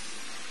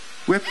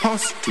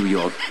 Riposte to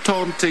your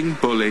taunting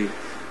bully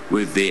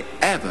with the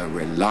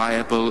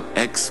ever-reliable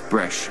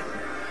expression,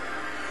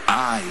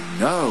 I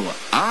know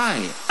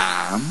I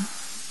am,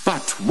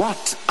 but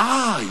what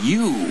are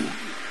you,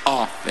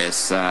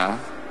 officer?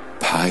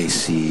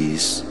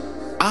 Pisces.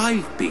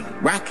 I've been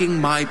racking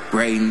my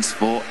brains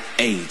for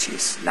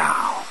ages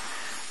now,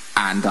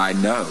 and I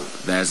know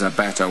there's a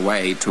better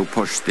way to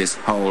push this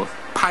whole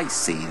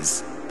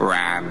Pisces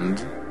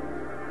brand.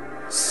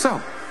 So,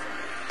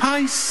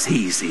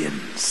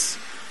 Piscesians.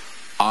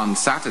 On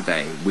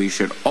Saturday, we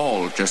should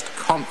all just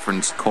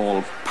conference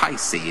call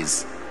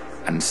Pisces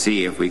and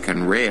see if we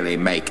can really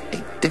make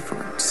a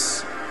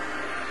difference.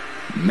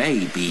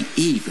 Maybe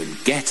even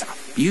get a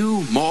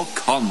few more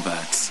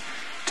converts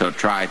to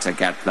try to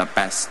get the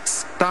best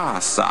star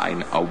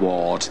sign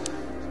award.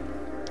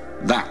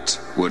 That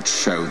would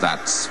show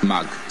that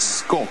smug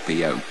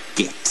Scorpio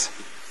git.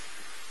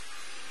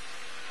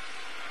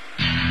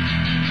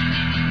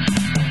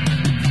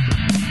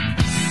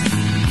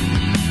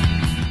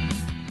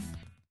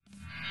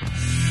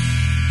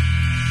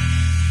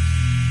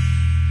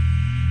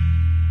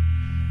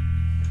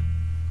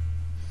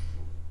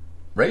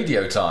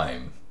 Radio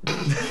time.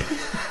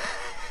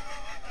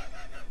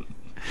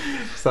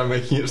 Is that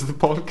making it to the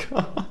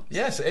podcast?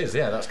 Yes, it is.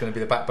 Yeah, that's going to be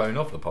the backbone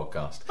of the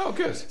podcast. Oh,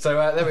 good. So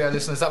there we are,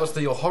 listeners. That was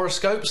your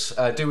horoscopes.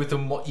 Do with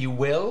them what you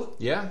will.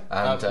 Yeah.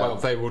 And, well,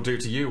 they will do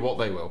to you what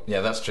they will. Yeah,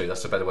 that's true.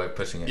 That's a better way of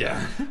putting it.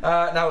 Yeah.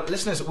 Now,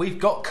 listeners, we've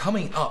got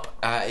coming up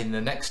in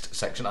the next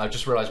section. I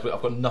just realised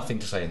I've got nothing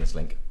to say in this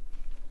link.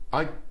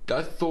 I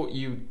thought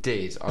you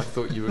did. I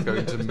thought you were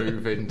going to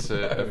move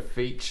into a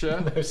feature.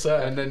 No,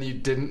 sir. And then you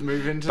didn't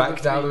move into the feature.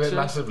 Backed out of it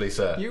massively,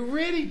 sir. You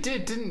really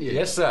did, didn't you?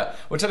 Yes, sir.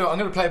 Well, tell you what, I'm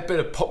going to play a bit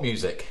of pop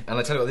music. And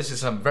I tell you what, this is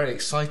some very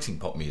exciting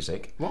pop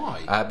music.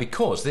 Why?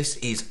 Because this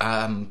is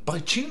by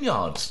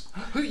Tuneyards.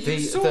 Who you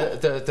saw?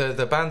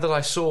 The band that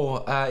I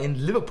saw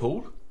in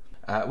Liverpool.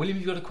 William,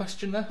 you got a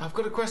question there? I've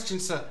got a question,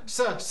 sir.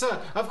 Sir,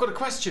 I've got a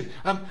question.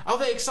 Are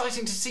they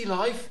exciting to see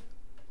live?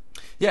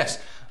 Yes.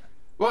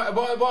 Why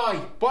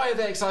are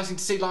they exciting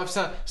to see live,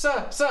 sir?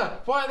 Sir,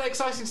 why are they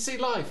exciting to see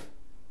live?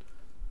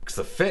 Because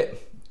they're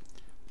fit.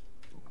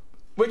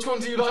 Which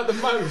one do you like the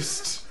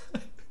most?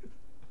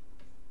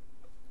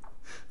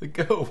 The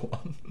girl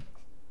one.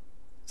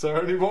 Is there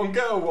only one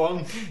girl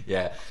one?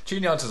 Yeah,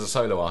 Tuneyards is a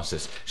solo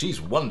artist. She's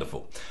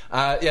wonderful.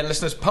 Yeah,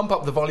 listeners, pump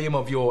up the volume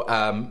of your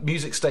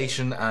music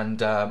station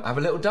and have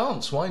a little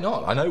dance. Why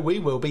not? I know we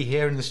will be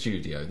here in the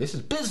studio. This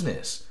is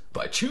Business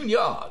by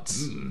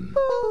Tuneyards.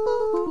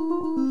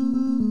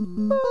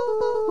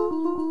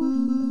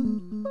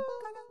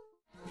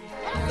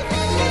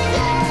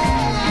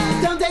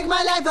 Don't take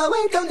my life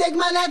away, don't take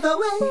my life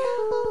away.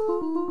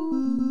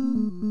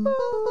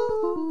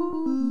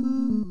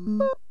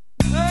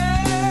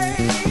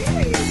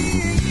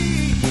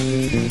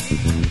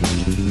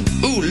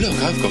 Ooh, look,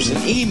 I've got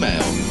an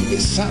email.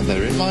 It's sat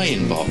there in my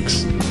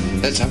inbox.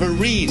 Let's have a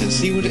read and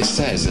see what it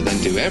says and then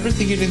do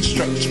everything it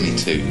instructs me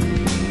to.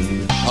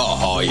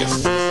 Oh, you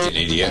f***ing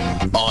idiot.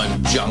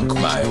 I'm junk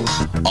mail.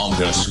 I'm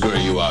going to screw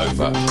you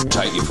over.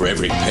 Take you for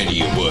every penny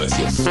you're worth,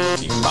 you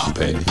f***ing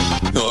muppet.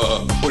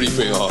 What do you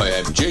think I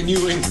am,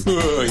 genuine?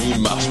 You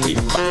must be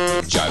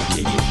f***ing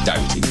joking, you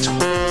doting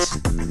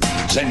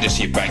twat. Send us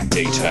your bank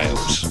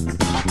details.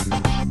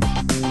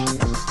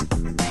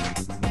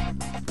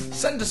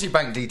 Send us your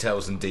bank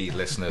details, indeed,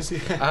 listeners.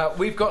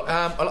 We've got.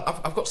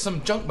 I've got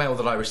some junk mail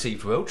that I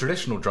received. Will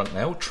traditional junk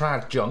mail,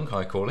 trad junk,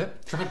 I call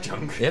it. Trad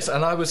junk. Yes,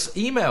 and I was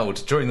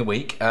emailed during the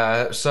week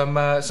some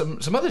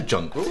other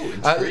junk. Ooh,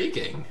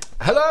 intriguing.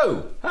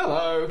 Hello.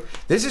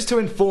 This is to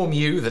inform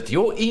you that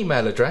your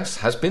email address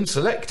has been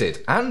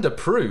selected and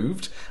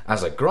approved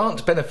as a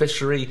grant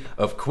beneficiary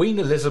of Queen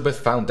Elizabeth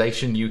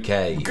Foundation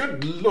UK.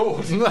 Good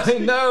Lord. I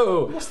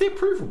know. What's the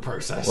approval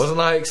process?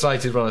 Wasn't I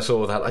excited when I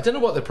saw that? I don't know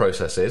what the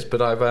process is,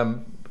 but I've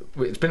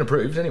it's been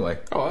approved anyway.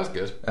 Oh, that's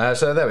good.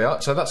 So there we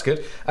are. So that's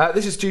good.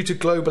 This is due to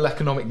global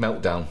economic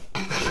meltdown.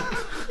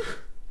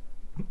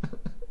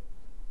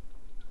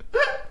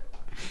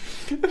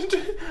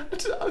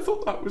 I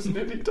thought that was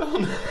nearly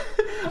done.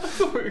 I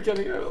thought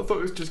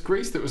it was just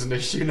Greece that was an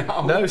issue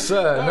now. No,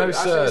 sir. No, actually,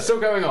 sir. It's still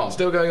going on.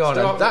 Still going on.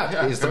 Still And that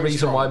yeah, is the very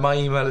reason strong. why my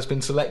email has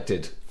been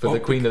selected for the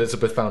Queen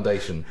Elizabeth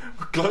Foundation.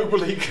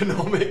 Global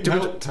economic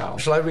meltdown.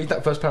 Shall I read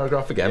that first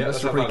paragraph again? Yeah,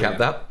 Let's let's have recap that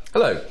that.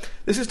 Hello.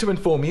 This is to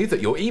inform you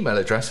that your email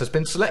address has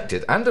been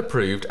selected and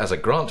approved as a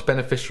grant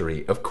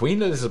beneficiary of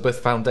Queen Elizabeth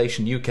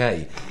Foundation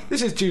UK.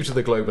 This is due to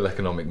the global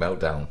economic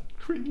meltdown.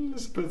 Queen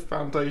Elizabeth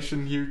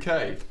Foundation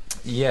UK.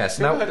 Yes.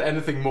 Never Now, had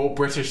anything more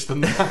British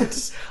than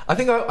that. I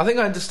think I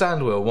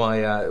understand, Will, why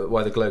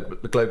the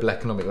global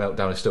economic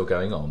meltdown is still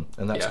going on,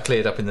 and that's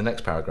cleared up in the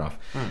next paragraph.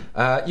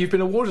 You've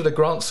been awarded a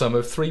grant sum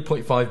of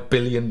 $3.5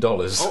 billion.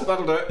 Oh,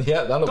 that'll do it.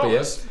 Yeah, that'll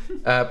Dollars? be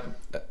it.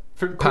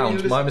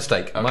 Pound. My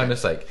mistake. Okay. My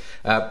mistake.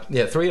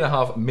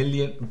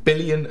 $3.5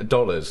 billion.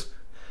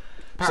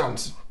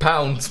 Pounds.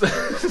 Pounds.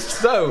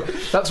 So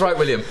that's right,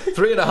 William.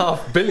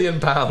 £3.5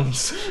 billion.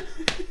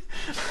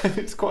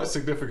 It's quite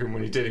significant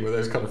when you're dealing with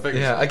those kind of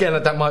figures. Yeah, again,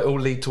 that might all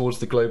lead towards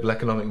the global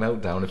economic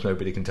meltdown if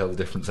nobody can tell the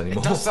difference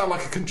anymore. It does sound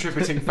like a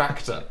contributing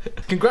factor.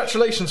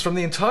 Congratulations from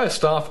the entire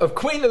staff of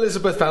Queen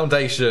Elizabeth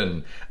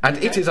Foundation.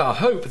 And it is our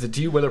hope that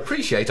you will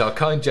appreciate our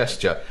kind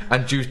gesture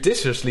and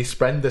judiciously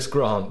spend this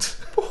grant.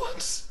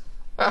 What?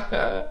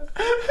 I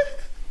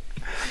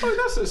mean,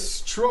 that's a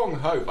strong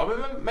hope. I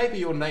mean, maybe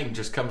your name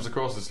just comes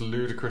across as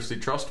ludicrously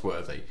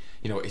trustworthy.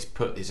 You know, he's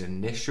put his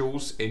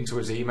initials into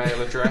his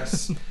email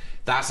address.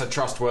 That's a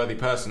trustworthy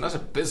person. That's a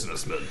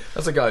businessman.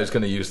 That's a guy who's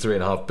going to use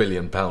 £3.5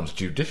 billion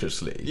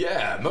judiciously.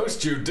 Yeah,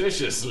 most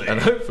judiciously. And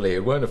hopefully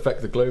it won't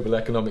affect the global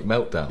economic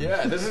meltdown.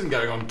 Yeah, this isn't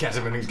going on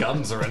ketamine and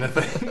guns or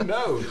anything.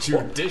 No,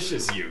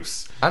 judicious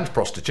use. And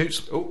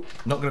prostitutes. Oh,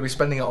 not going to be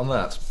spending it on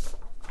that.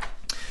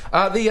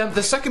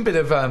 The second bit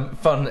of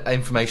fun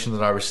information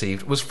that I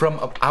received was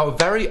from our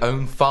very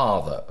own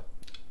father.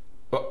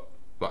 What?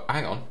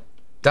 Hang on.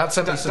 Dad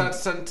sent us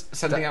Dad's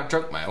sending out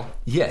junk mail?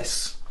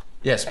 Yes.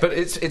 Yes, but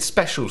it's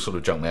special sort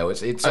of junk mail.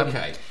 It's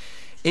okay.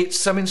 It's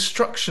some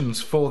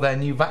instructions for their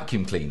new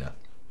vacuum cleaner.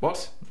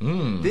 What?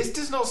 This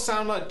does not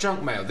sound like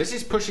junk mail. This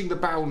is pushing the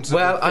bounds.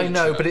 Well, of the I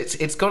know, feature.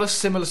 but it's got a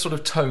similar sort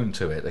of tone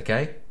to it.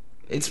 Okay,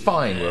 it's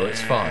fine, Will.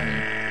 It's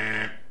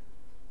fine.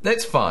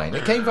 It's fine.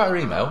 It came via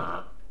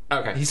email.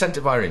 Okay. He sent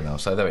it via email,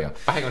 so there we are.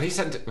 Hang on, he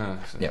sent it.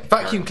 Yeah,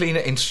 vacuum cleaner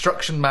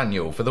instruction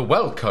manual for the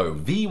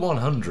Welco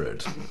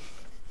V100.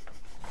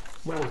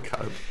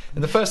 Welco.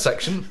 In the first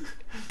section,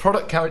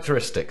 product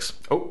characteristics.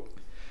 Oh.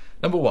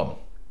 Number 1.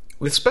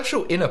 With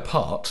special inner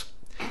part,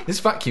 this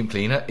vacuum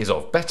cleaner is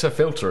of better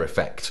filter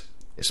effect,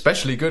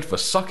 especially good for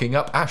sucking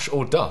up ash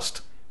or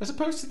dust. As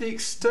opposed to the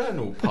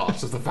external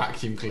part of the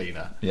vacuum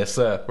cleaner. Yes,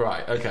 sir.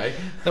 Right, okay.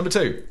 Number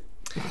 2.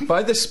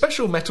 By this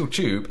special metal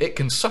tube, it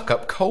can suck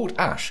up cold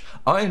ash,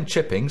 iron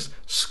chippings,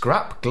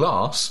 scrap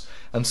glass,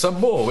 and some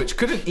more which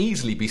couldn't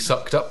easily be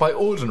sucked up by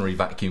ordinary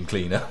vacuum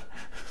cleaner.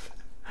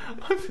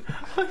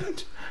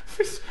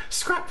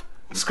 Scrap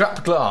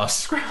glass.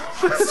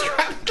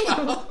 Scrap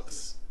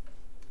glass.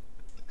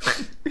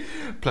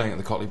 Playing at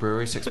the Cotley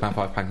Brewery, £6,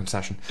 £5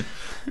 concession.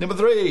 Number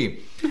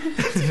 3.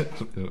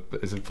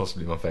 This is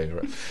possibly my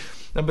favourite.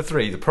 Number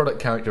 3, the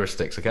product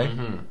characteristics, okay?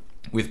 Mm-hmm.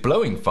 With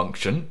blowing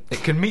function,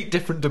 it can meet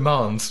different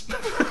demands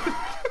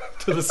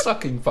to the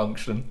sucking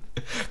function.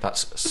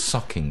 That's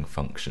sucking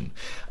function.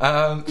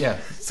 Yeah,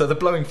 so the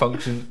blowing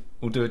function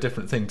will do a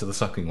different thing to the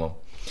sucking one.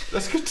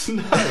 That's good to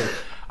know.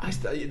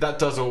 That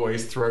does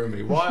always throw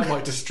me. Why am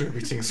I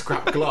distributing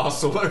scrap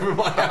glass all over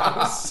my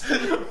house?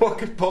 What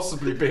could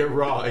possibly be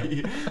awry?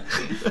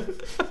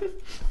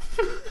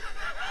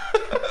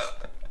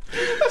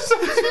 That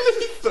sounds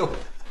lethal.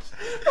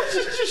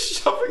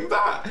 Just shoving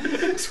that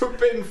into a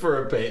bin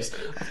for a bit.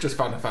 I've just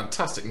found a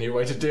fantastic new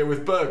way to deal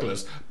with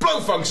burglars. Blow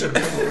function!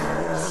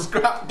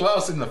 Scrap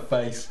glass in the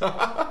face.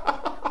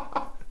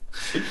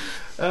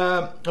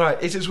 Right,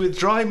 it is with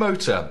dry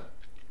motor.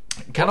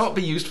 Cannot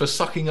be used for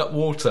sucking up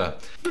water.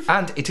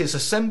 And it is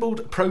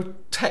assembled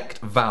protect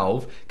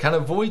valve. Can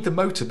avoid the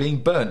motor being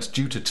burnt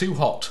due to too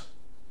hot.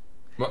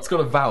 It's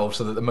got a valve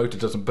so that the motor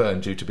doesn't burn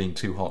due to being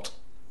too hot.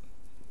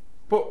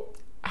 But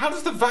how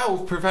does the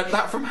valve prevent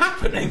that from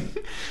happening?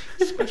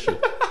 Special.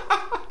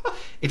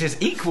 It is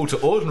equal to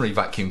ordinary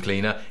vacuum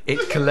cleaner.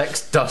 It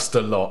collects dust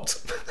a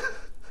lot.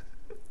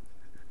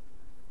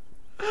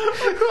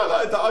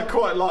 I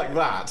quite like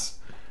that.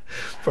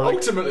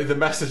 Ultimately, the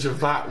message of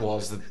that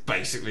was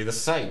basically the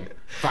same.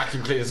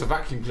 Vacuum cleaner's a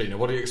vacuum cleaner.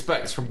 What do you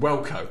expect? It's from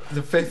Welco.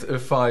 The 5th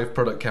of 5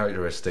 product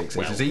characteristics.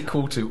 Welco. It is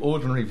equal to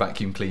ordinary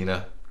vacuum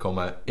cleaner,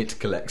 comma, it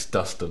collects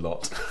dust a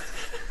lot.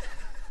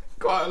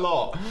 Quite a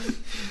lot.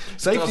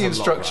 Safety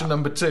instruction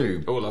number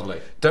 2. Oh,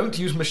 lovely. Don't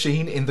use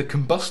machine in the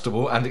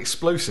combustible and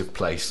explosive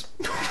place.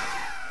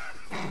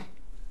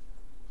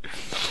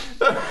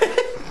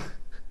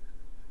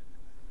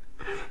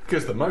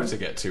 Because the motor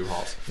get too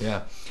hot.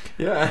 Yeah.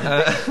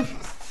 Yeah.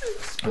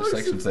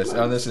 section for this.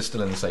 Oh, this is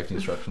still in the safety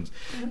instructions.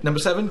 Number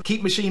 7,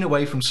 keep machine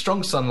away from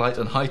strong sunlight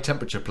and high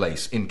temperature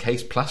place in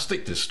case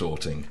plastic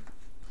distorting.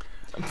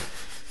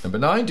 Number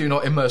 9, do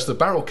not immerse the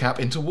barrel cap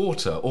into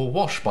water or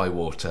wash by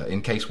water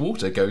in case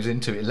water goes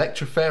into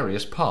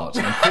electrofarious parts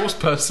and cause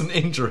person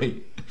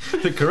injury.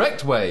 The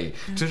correct way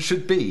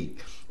should be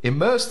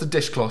immerse the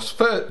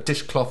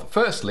dishcloth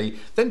firstly,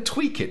 then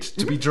tweak it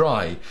to be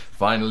dry.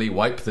 Finally,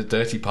 wipe the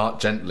dirty part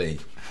gently.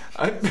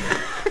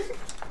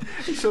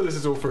 You sure this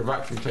is all for a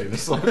vacuum cleaner,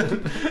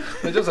 Simon?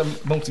 It does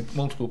have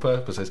multiple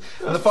purposes.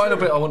 And the final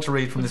bit I want to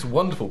read from this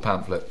wonderful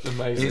pamphlet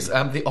is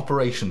the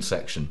operation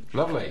section.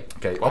 Lovely.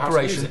 Okay, well,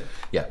 operation.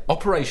 Yeah,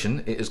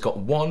 operation. It has got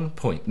 1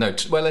 point. No,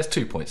 there's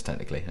 2 points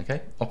technically.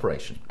 Okay,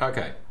 operation.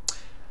 Okay.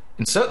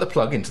 Insert the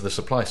plug into the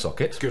supply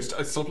socket. Good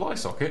supply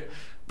socket.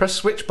 Press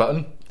switch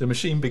button. The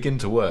machine begin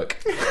to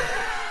work.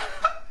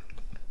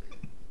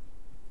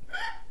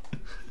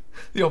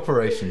 The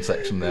operation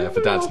section there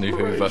for Dad's new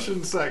Hoover.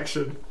 Operation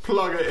section.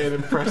 Plug it in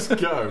and press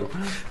go.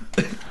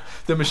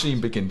 The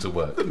machine begin to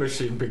work. The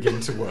machine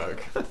begin to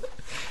work.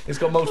 It's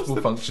got multiple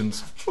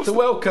functions. The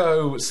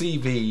Welco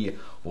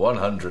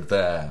CV100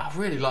 there. I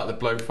really like the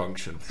blow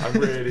function. I'm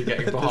really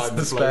getting behind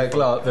the spare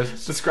glass.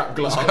 The scrap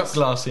glass. The scrap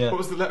glass, yeah. What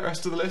was the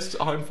rest of the list?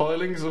 Iron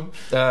filings?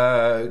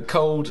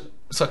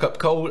 Suck up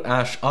cold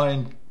ash,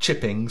 iron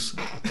chippings,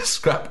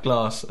 scrap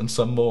glass, and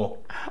some more.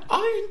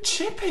 Iron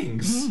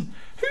chippings?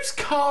 Who's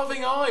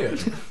carving iron?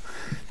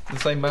 The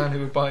same man who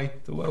would buy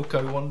the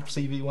Welco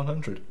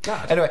CV100.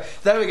 Dad. Anyway,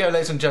 there we go,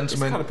 ladies and gentlemen. It's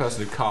the kind of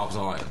person who carves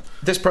iron.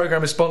 This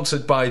programme is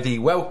sponsored by the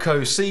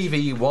Welco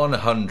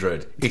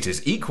CV100. It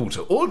is equal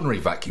to ordinary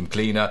vacuum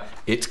cleaner.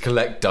 It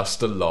collect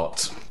dust a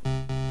lot.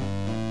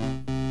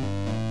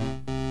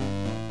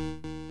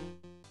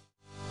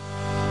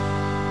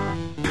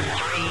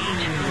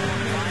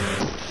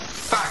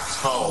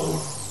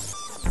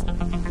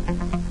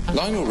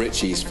 Lionel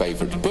Richie's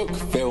favourite book,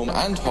 film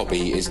and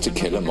hobby is To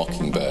Kill a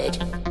Mockingbird.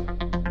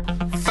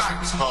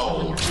 Fact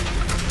hold.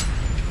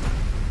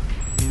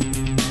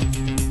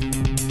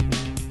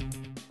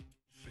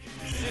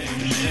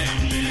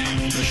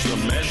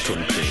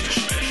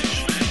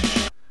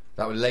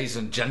 That was, ladies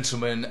and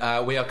gentlemen,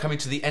 we are coming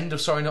to the end of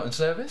Sorry Not in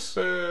Service.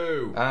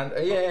 Boo! And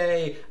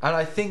yay! And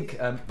I think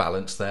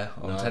balance there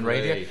on 10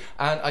 Radio.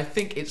 And I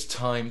think it's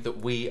time that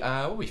we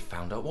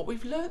found out what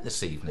we've learnt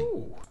this evening.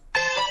 Ooh.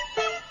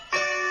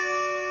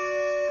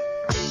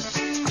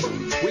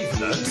 We've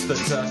learnt that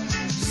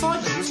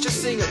Simon was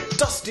just seeing a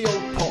dusty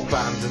old pop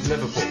band in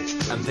Liverpool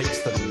and thinks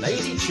the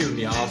Lady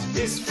Tuneyard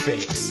is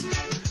fit.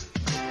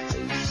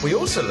 We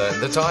also learnt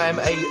that I am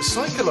a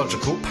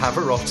psychological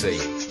Pavarotti.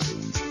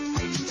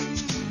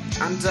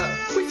 And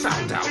we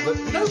found out that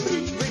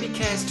nobody really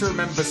cares to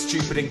remember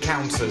stupid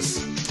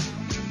encounters.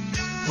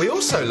 We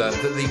also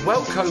learnt that the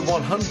Welco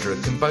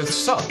 100 can both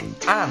suck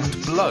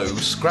and blow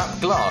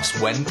scrap glass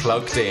when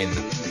plugged in.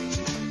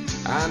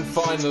 And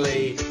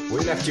finally, we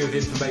left you with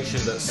information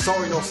that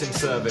Sorry Not in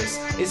Service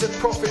is a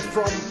profit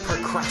from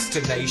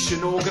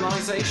procrastination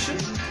organisation.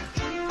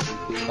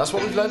 That's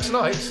what we've learnt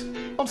tonight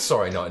on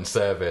Sorry Not in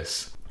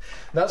Service.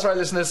 That's right,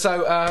 listeners.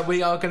 So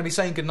we are going to be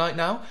saying goodnight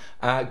now.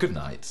 Good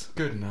night.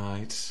 Good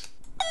night.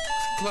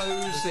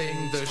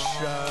 Closing the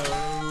show.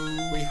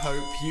 We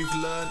hope you've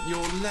learnt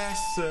your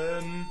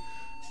lesson.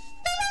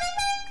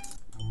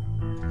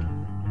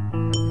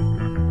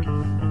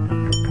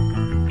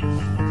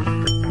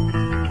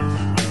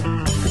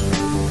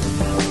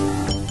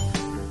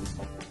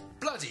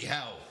 Bloody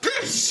hell.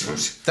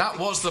 That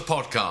was the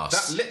podcast.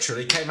 That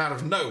literally came out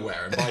of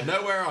nowhere, and by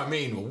nowhere I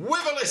mean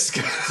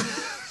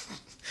Wivelisca.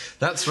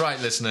 That's right,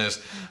 listeners,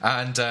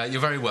 and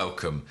you're very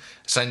welcome.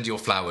 Send your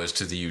flowers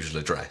to the usual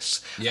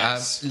address.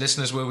 Yes.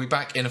 Listeners, we'll be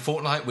back in a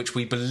fortnight, which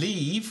we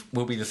believe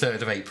will be the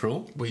 3rd of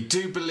April. We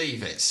do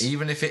believe it.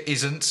 Even if it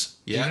isn't,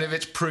 even if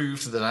it's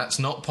proved that that's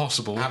not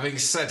possible. Having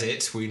said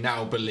it, we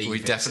now believe we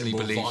it. definitely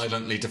We'll believe.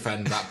 violently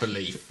defend that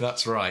belief.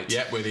 That's right.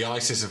 Yep, we're the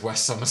ISIS of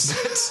West Somerset.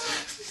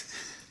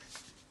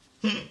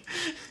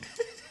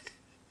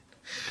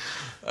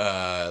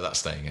 That's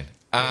staying in.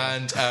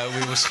 And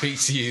we will speak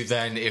to you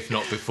then, if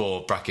not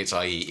before, brackets,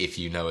 i.e. if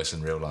you know us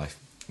in real life.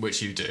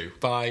 Which you do.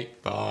 Bye.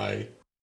 Bye.